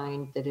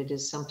find that it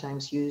is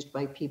sometimes used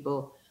by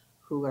people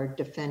who are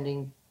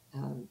defending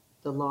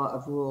the law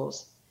of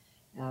rules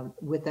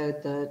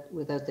without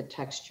the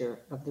texture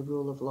of the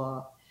rule of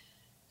law.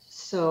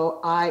 So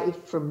I,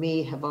 for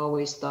me, have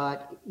always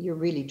thought you're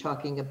really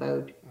talking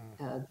about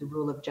the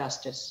rule of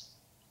justice,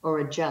 or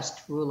a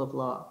just rule of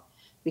law,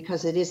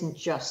 because it isn't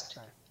just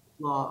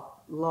law.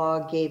 Law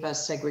gave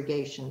us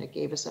segregation, it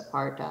gave us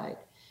apartheid,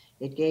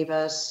 it gave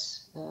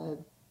us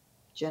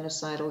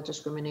genocidal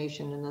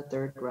discrimination in the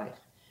Third Reich.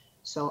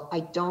 So I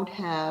don't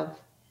have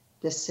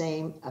the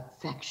same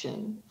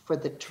affection for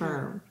the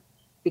term,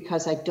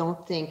 because I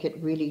don't think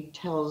it really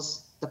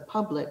tells the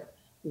public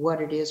what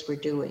it is we're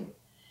doing.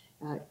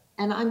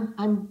 And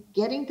I'm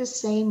getting the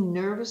same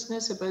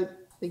nervousness about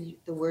the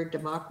word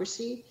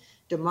democracy.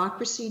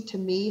 Democracy to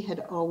me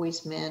had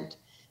always meant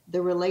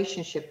the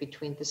relationship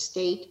between the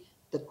state,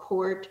 the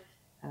court,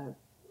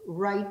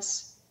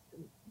 rights,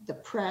 the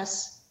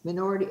press,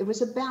 minority. It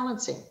was a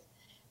balancing.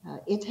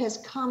 It has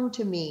come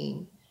to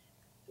mean,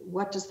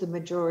 what does the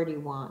majority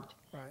want?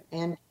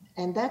 Right.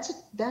 And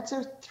that's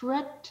a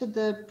threat to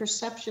the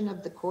perception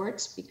of the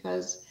courts,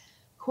 because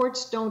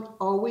courts don't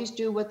always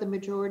do what the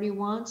majority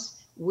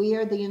wants. We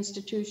are the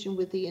institution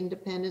with the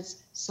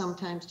independence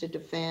sometimes to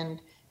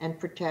defend and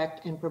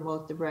protect and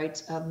promote the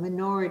rights of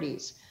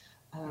minorities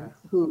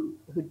who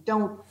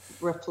don't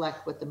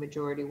reflect what the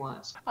majority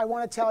wants. I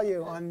want to tell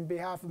you on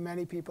behalf of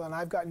many people, and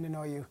I've gotten to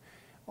know you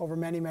over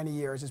many, many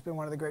years. It's been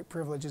one of the great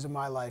privileges of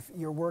my life.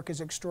 Your work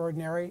is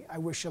extraordinary. I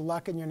wish you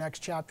luck in your next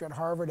chapter at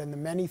Harvard and the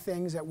many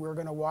things that we're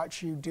going to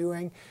watch you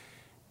doing.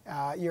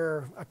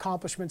 Your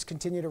accomplishments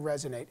continue to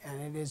resonate,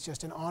 and it is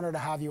just an honor to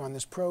have you on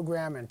this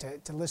program and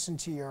to listen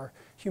to your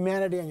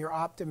humanity and your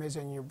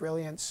optimism and your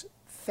brilliance.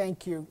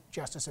 Thank you,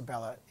 Justice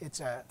Abella. It's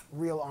a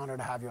real honor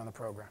to have you on the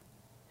program.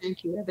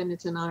 Thank you, Evan.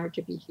 It's an honor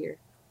to be here.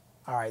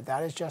 All right,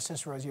 that is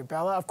Justice Rosie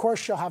Abella. Of course,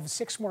 she'll have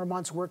 6 more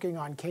months working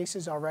on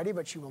cases already,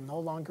 but she will no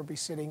longer be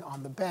sitting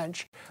on the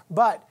bench.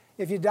 But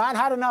if you've not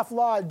had enough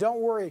law, don't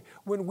worry.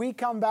 When we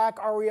come back,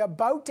 are we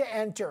about to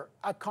enter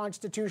a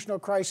constitutional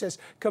crisis?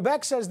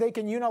 Quebec says they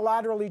can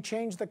unilaterally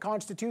change the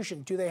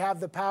Constitution. Do they have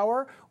the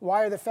power?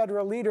 Why are the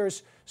federal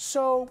leaders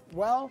so,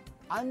 well,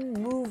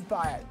 unmoved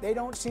by it? They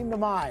don't seem to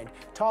mind.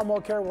 Tom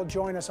Mulcair will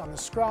join us on the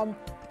Scrum.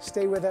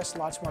 Stay with us.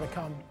 Lots more to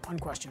come on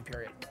Question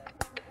Period.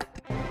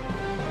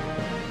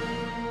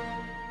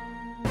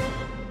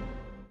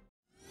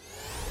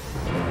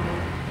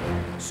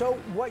 So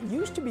what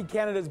used to be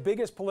Canada's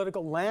biggest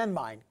political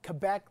landmine,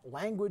 Quebec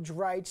language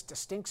rights,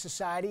 distinct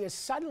society, is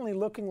suddenly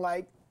looking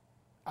like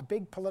a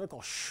big political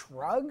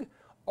shrug.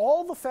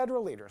 All the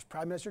federal leaders,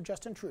 Prime Minister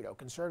Justin Trudeau,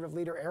 Conservative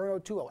leader Erin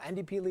O'Toole,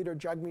 NDP leader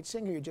Jagmeet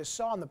Singh, who you just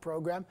saw on the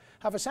program,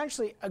 have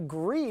essentially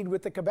agreed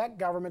with the Quebec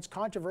government's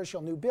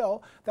controversial new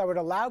bill that would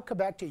allow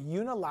Quebec to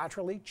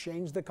unilaterally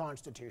change the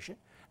Constitution,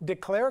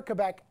 declare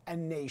Quebec a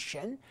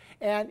nation,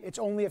 and its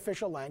only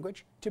official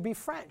language to be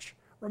French.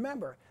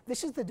 Remember,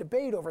 this is the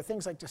debate over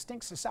things like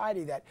distinct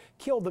society that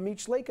killed the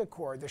Meech Lake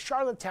Accord, the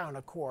Charlottetown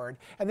Accord,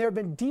 and there have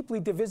been deeply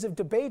divisive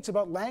debates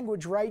about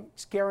language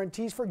rights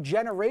guarantees for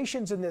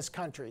generations in this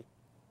country.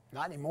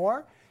 Not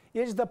anymore.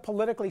 Is the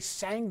politically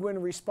sanguine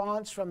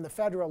response from the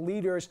federal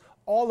leaders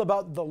all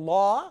about the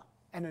law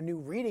and a new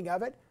reading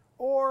of it,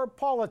 or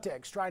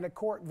politics, trying to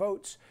court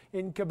votes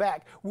in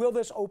Quebec? Will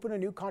this open a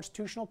new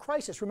constitutional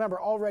crisis? Remember,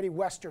 already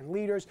Western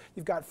leaders,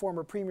 you've got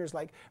former premiers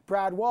like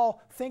Brad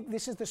Wall, think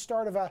this is the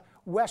start of a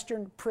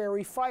Western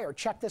prairie fire.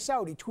 Check this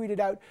out. He tweeted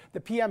out,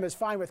 the PM is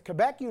fine with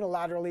Quebec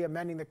unilaterally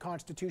amending the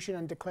Constitution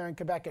and declaring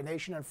Quebec a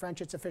nation and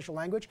French its official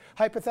language.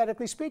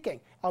 Hypothetically speaking,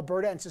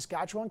 Alberta and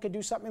Saskatchewan could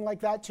do something like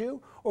that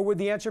too? Or would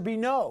the answer be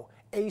no?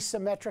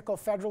 Asymmetrical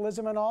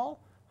federalism and all?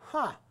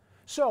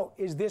 So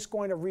is this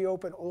going to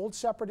reopen old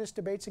separatist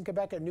debates in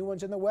Quebec and new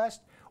ones in the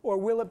West? Or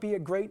will it be a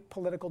great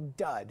political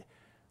dud?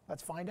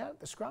 Let's find out.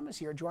 The Scrum is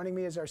here. Joining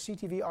me is our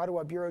CTV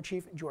Ottawa Bureau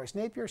Chief, Joyce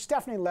Napier.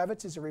 Stephanie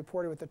Levitz is a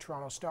reporter with the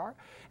Toronto Star.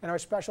 And our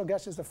special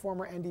guest is the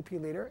former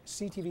NDP leader,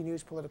 CTV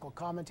News political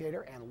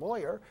commentator, and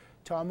lawyer,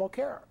 Tom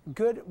Mulcair.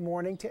 Good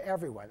morning to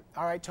everyone.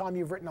 All right, Tom,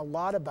 you've written a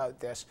lot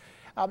about this.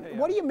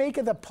 What do you make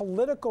of the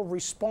political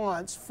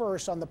response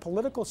first on the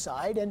political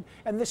side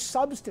and the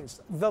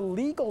substance, the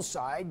legal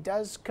side?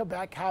 Does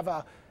Quebec have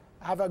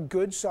a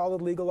good,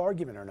 solid legal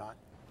argument or not?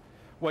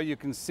 Well, you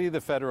can see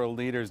the federal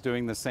leaders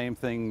doing the same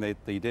thing that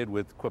they did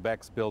with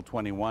Quebec's Bill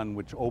 21,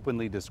 which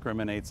openly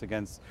discriminates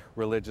against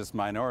religious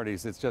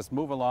minorities. It's just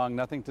move along,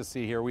 nothing to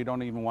see here. We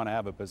don't even want to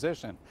have a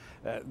position.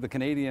 The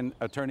Canadian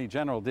Attorney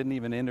General didn't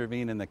even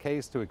intervene in the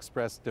case to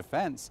express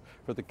defense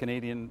for the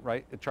Canadian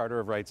Charter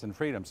of Rights and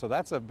Freedom. So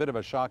that's a bit of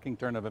a shocking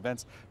turn of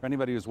events for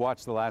anybody who's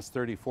watched the last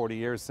 30, 40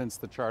 years since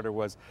the Charter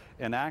was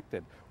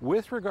enacted.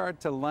 With regard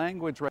to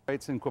language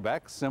rights in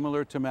Quebec,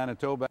 similar to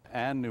Manitoba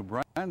and New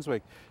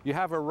Brunswick, you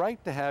have a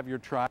right to have your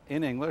trial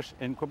in English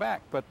in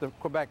Quebec. But the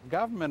Quebec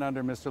government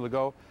under Mr.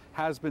 Legault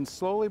has been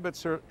slowly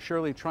but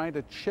surely trying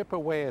to chip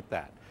away at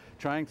that.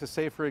 Trying to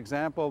say, for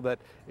example, that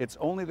it's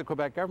only the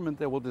Quebec government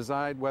that will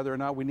decide whether or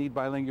not we need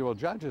bilingual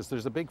judges.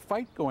 There's a big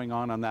fight going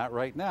on that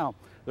right now.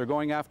 They're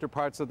going after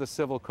parts of the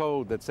civil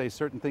code that say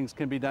certain things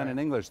can be done in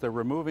English. They're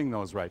removing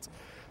those rights.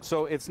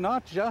 So it's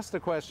not just a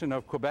question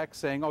of Quebec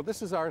saying, oh,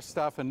 this is our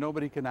stuff and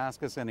nobody can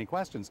ask us any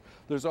questions.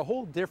 There's a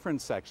whole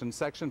different section,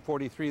 Section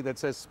 43, that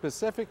says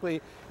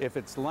specifically if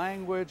it's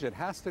language, it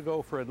has to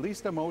go for at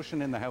least a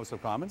motion in the House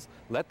of Commons,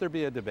 let there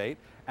be a debate,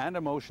 and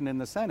a motion in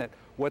the Senate.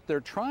 What they're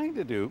trying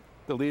to do,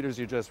 the leaders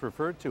you just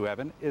referred to,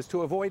 Evan, is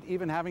to avoid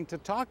even having to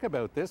talk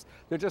about this.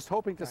 They're just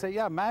hoping to say,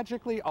 yeah,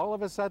 magically, all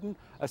of a sudden,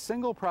 a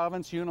single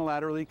province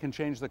unilaterally can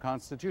change the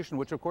Constitution,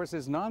 which of course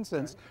is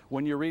nonsense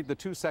when you read the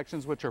two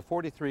sections, which are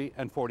 43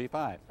 and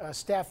 45.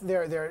 Steph,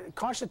 their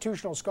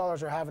constitutional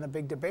scholars are having a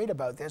big debate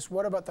about this.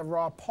 What about the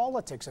raw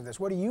politics of this?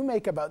 What do you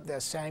make about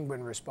this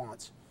sanguine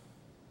response?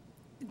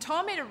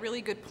 Tom made a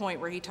really good point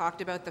where he talked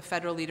about the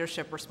federal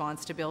leadership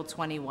response to Bill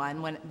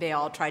 21 when they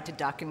all tried to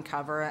duck and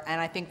cover,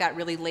 and I think that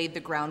really laid the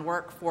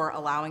groundwork for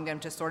allowing them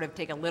to sort of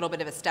take a little bit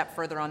of a step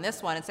further on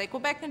this one and say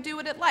Quebec can do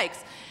what it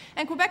likes.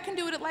 And Quebec can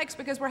do what it likes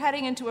because we're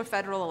heading into a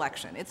federal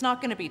election. It's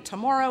not going to be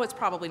tomorrow, it's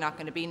probably not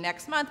going to be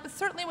next month, but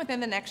certainly within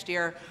the next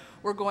year,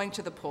 we're going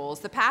to the polls.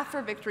 The path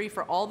for victory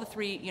for all the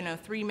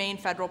three main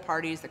federal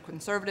parties, the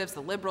Conservatives,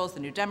 the Liberals,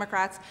 the New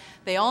Democrats,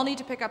 they all need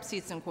to pick up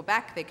seats in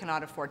Quebec. They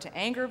cannot afford to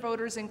anger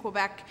voters in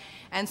Quebec.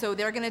 And so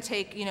they're going to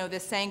take,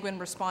 this sanguine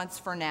response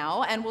for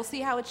now, and we'll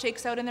see how it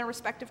shakes out in their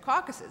respective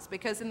caucuses.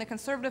 Because in the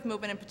Conservative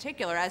movement in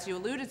particular, as you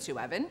alluded to,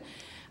 Evan,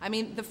 I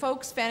mean, the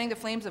folks fanning the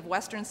flames of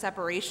Western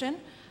separation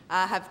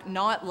have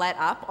not let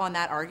up on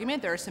that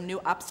argument. There are some new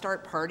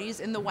upstart parties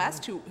in the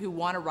West who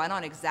want to run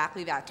on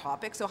exactly that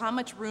topic. So how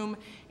much room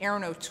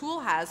Erin O'Toole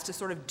has to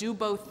sort of do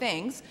both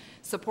things,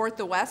 support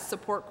the West,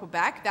 support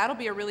Quebec, that'll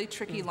be a really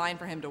tricky line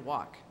for him to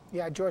walk.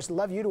 Yeah, Joyce, I'd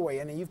love you to weigh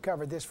in, and you've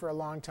covered this for a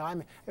long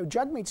time.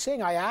 Jagmeet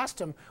Singh, I asked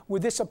him,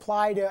 would this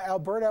apply to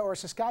Alberta or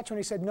Saskatchewan?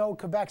 He said, no,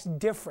 Quebec's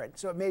different,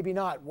 so it maybe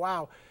not.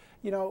 Wow.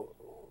 You know,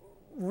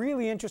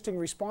 really interesting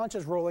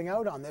responses rolling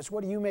out on this.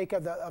 What do you make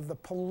of the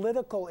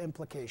political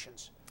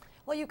implications?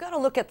 Well, you've got to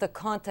look at the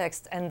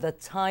context and the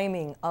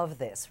timing of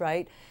this,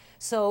 right?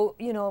 So,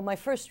 you know, my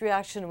first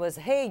reaction was,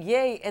 hey,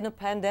 yay, in a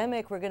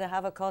pandemic, we're going to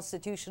have a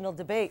constitutional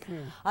debate.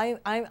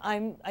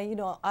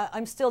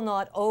 I'm still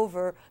not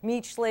over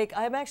Meech Lake.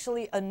 I'm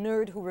actually a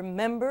nerd who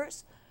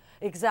remembers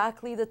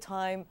exactly the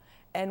time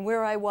and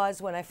where I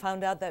was when I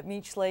found out that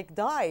Meech Lake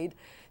died.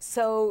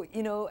 So,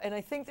 you know, and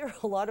I think there are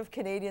a lot of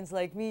Canadians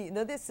like me, you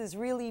know, this is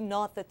really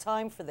not the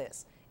time for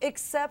this,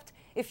 except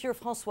if you're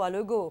François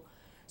Legault.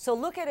 So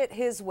look at it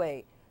his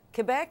way.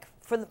 Quebec,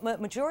 for the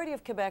majority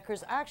of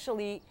Quebecers,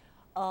 actually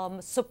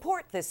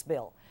support this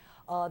bill.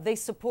 They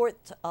support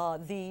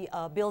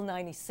the Bill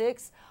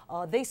 96.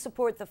 They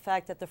support the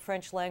fact that the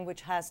French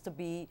language has to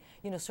be,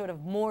 you know, sort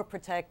of more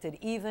protected.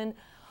 Even,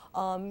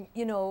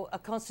 you know, a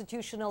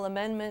constitutional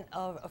amendment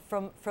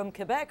from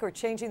Quebec or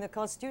changing the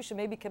constitution.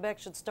 Maybe Quebec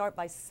should start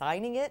by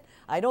signing it.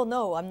 I don't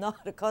know. I'm not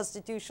a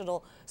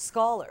constitutional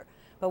scholar.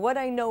 But what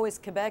I know is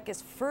Quebec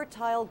is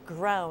fertile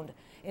ground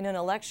in an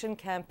election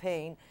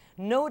campaign.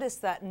 Notice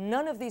that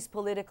none of these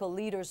political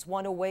leaders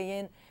want to weigh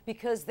in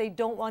because they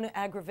don't want to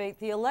aggravate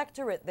the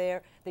electorate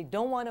there. They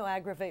don't want to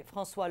aggravate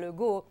François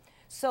Legault.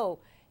 So,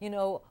 you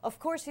know, of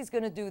course he's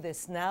going to do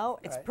this now.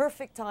 It's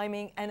perfect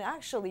timing. And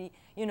actually,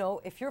 you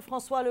know, if you're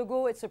François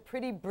Legault, it's a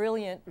pretty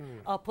brilliant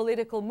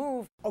political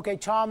move. Okay,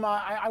 Tom,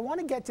 I want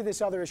to get to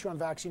this other issue on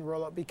vaccine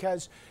rollout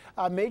because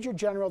Major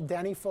General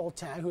Denny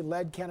Fontaine, who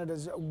led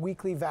Canada's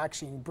weekly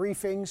vaccine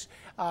briefings,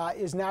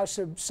 is now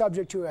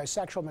subject to a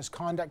sexual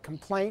misconduct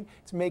complaint.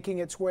 It's making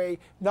its way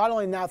not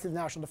only now through the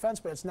National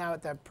Defence, but it's now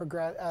at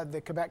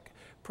the Quebec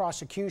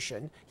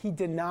prosecution. He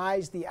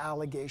denies the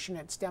allegation.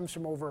 It stems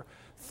from over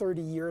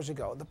 30 years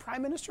ago. The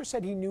Prime Minister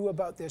said he knew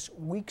about this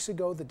weeks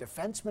ago. The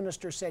Defence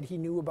Minister said he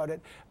knew about it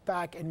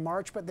back in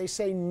March, but they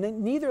say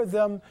neither of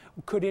them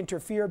could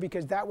interfere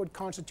because that would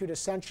constitute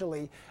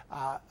essentially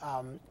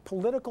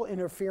political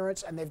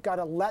interference, and they've got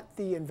to let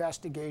the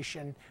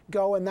investigation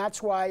go. And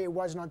that's why it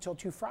wasn't until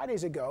 2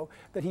 Fridays ago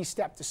that he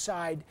stepped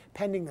aside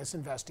pending this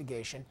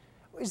investigation.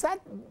 Is that,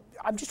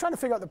 I'm just trying to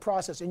figure out the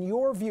process. In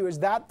your view, is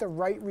that the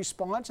right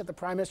response, that the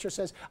Prime Minister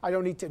says, I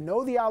don't need to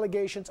know the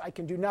allegations, I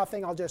can do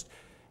nothing,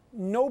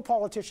 no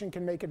politician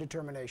can make a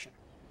determination?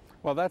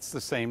 Well, that's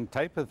the same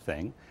type of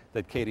thing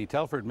that Katie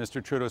Telford,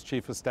 Mr. Trudeau's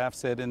Chief of Staff,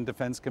 said in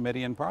Defence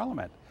Committee in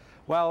Parliament.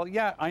 Well,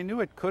 yeah, I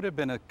knew it could have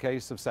been a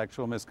case of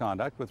sexual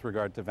misconduct with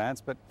regard to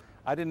Vance, but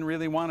I didn't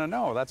really want to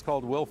know. That's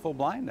called willful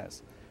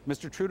blindness.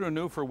 Mr. Trudeau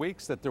knew for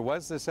weeks that there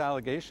was this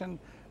allegation.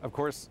 Of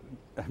course,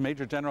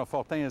 Major General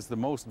Fontaine is the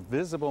most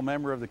visible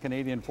member of the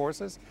Canadian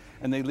Forces,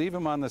 and they leave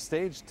him on the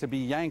stage to be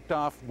yanked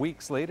off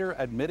weeks later,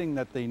 admitting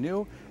that they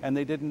knew and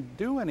they didn't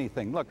do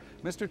anything. Look,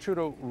 Mr.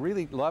 Trudeau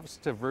really loves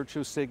to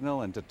virtue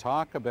signal and to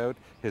talk about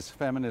his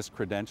feminist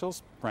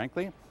credentials.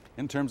 Frankly,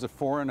 in terms of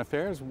foreign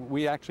affairs,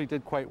 we actually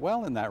did quite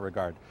well in that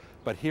regard.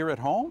 But here at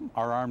home,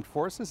 our armed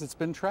forces, it's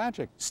been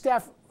tragic.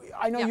 Steph,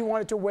 I know you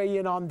wanted to weigh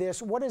in on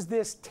this. What does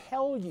this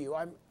tell you?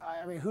 I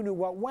mean, who knew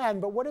what when,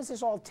 but what does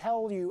this all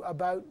tell you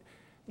about,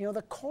 you know,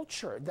 the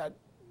culture that,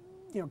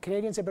 you know,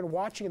 Canadians have been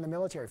watching in the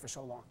military for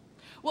so long?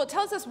 Well, it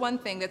tells us one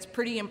thing that's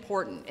pretty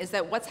important, is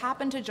that what's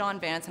happened to John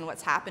Vance and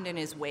what's happened in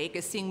his wake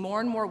is seeing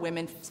more and more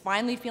women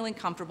finally feeling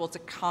comfortable to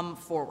come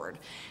forward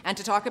and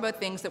to talk about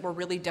things that were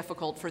really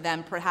difficult for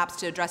them perhaps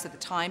to address at the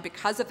time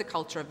because of the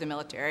culture of the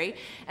military,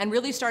 and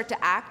really start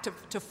to act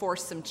to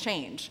force some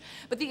change.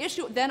 But the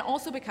issue then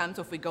also becomes,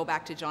 if we go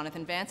back to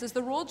Jonathan Vance, is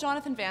the role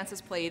Jonathan Vance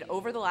has played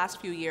over the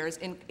last few years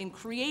in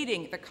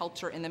creating the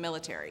culture in the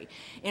military,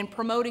 in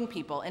promoting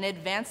people, in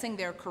advancing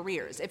their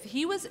careers. If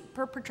he was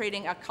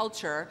perpetrating a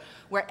culture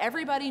where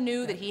everybody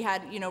knew that he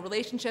had, you know,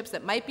 relationships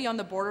that might be on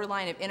the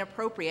borderline of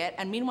inappropriate,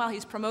 and meanwhile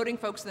he's promoting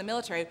folks in the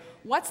military,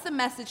 what's the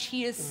message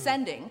he is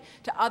sending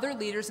to other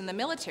leaders in the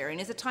military?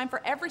 And is it time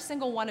for every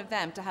single one of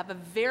them to have a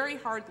very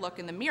hard look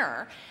in the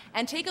mirror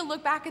and take a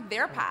look back at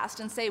their past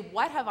and say,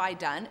 what have I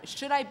done?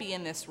 Should I be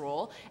in this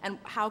role? And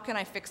how can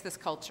I fix this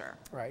culture?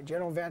 Right.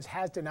 General Vance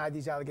has denied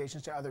these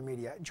allegations to other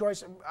media.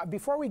 Joyce,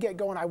 before we get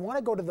going, I want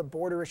to go to the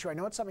border issue. I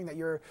know it's something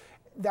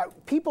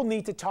that people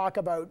need to talk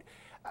about.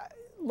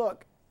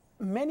 Look,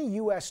 many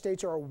U.S.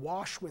 states are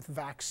awash with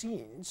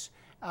vaccines.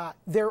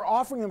 They're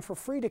offering them for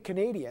free to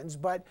Canadians,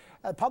 but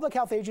the Public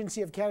Health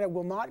Agency of Canada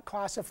will not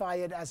classify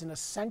it as an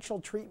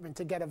essential treatment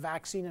to get a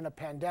vaccine in a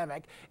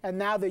pandemic. And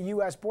now the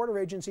U.S. Border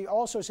Agency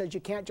also says you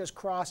can't just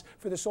cross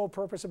for the sole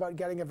purpose about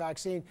getting a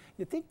vaccine.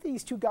 You think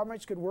these two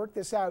governments could work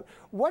this out?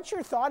 What's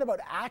your thought about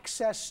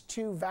access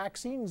to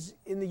vaccines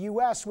in the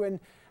U.S. when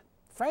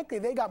frankly,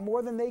 they got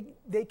more than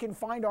they can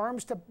find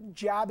arms to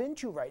jab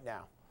into right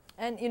now.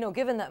 And, you know,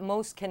 given that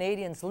most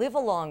Canadians live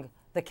along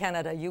the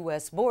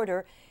Canada-U.S.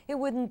 border, it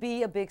wouldn't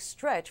be a big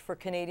stretch for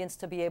Canadians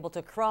to be able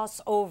to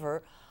cross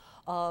over.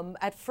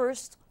 At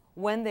first,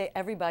 when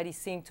everybody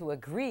seemed to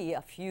agree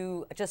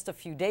just a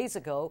few days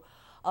ago,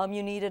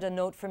 you needed a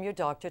note from your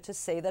doctor to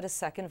say that a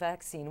second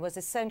vaccine was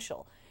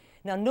essential.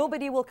 Now,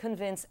 nobody will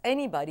convince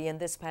anybody in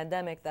this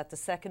pandemic that the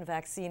second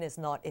vaccine is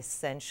not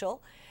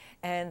essential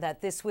and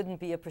that this wouldn't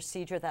be a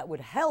procedure that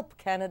would help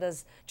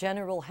Canada's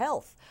general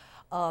health.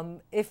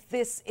 If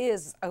this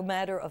is a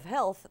matter of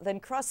health, then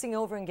crossing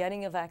over and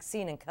getting a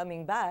vaccine and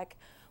coming back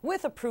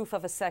with a proof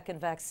of a second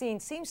vaccine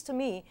seems to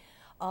me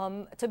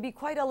to be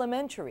quite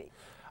elementary.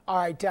 All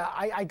right,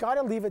 I got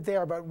to leave it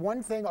there, but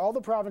one thing, all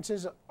the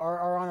provinces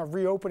are on a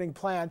reopening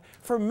plan.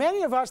 For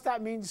many of us,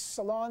 that means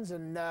salons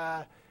and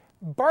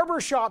barber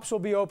shops will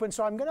be open,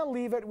 so I'm going to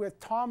leave it with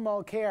Tom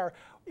Mulcair.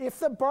 If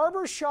the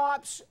barber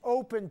shops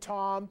open,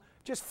 Tom,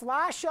 just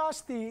flash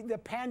us the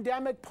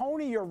pandemic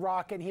pony you're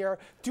rocking here.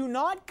 Do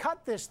not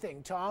cut this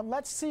thing, Tom.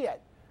 Let's see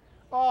it.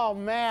 Oh,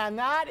 man,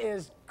 that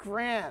is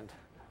grand.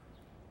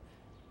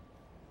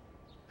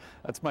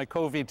 That's my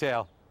Covey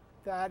tail.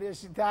 That,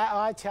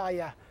 I tell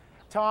you.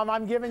 Tom,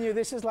 I'm giving you,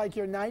 this is like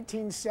your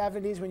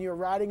 1970s when you were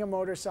riding a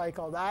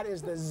motorcycle. That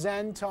is the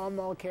Zen Tom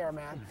Mulcair,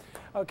 man.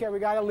 Okay, we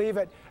got to leave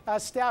it.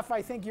 Steph,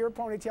 I think your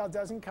ponytail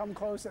doesn't come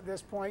close at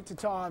this point to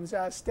Tom's.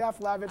 Steph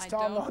Levitz,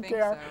 Tom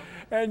Mulcair,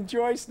 and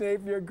Joyce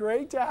Napier.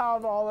 Great to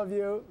have all of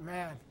you.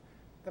 Man,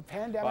 the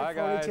pandemic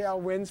ponytail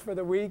wins for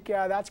the week.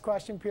 That's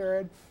question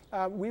period.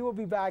 We will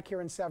be back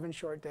here in 7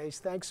 short days.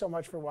 Thanks so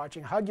much for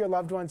watching. Hug your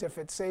loved ones if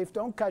it's safe.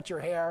 Don't cut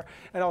your hair.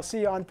 And I'll see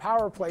you on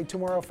Power Play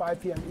tomorrow,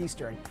 5 p.m.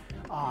 Eastern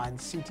on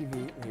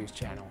CTV News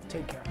Channel.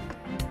 Take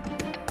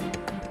care.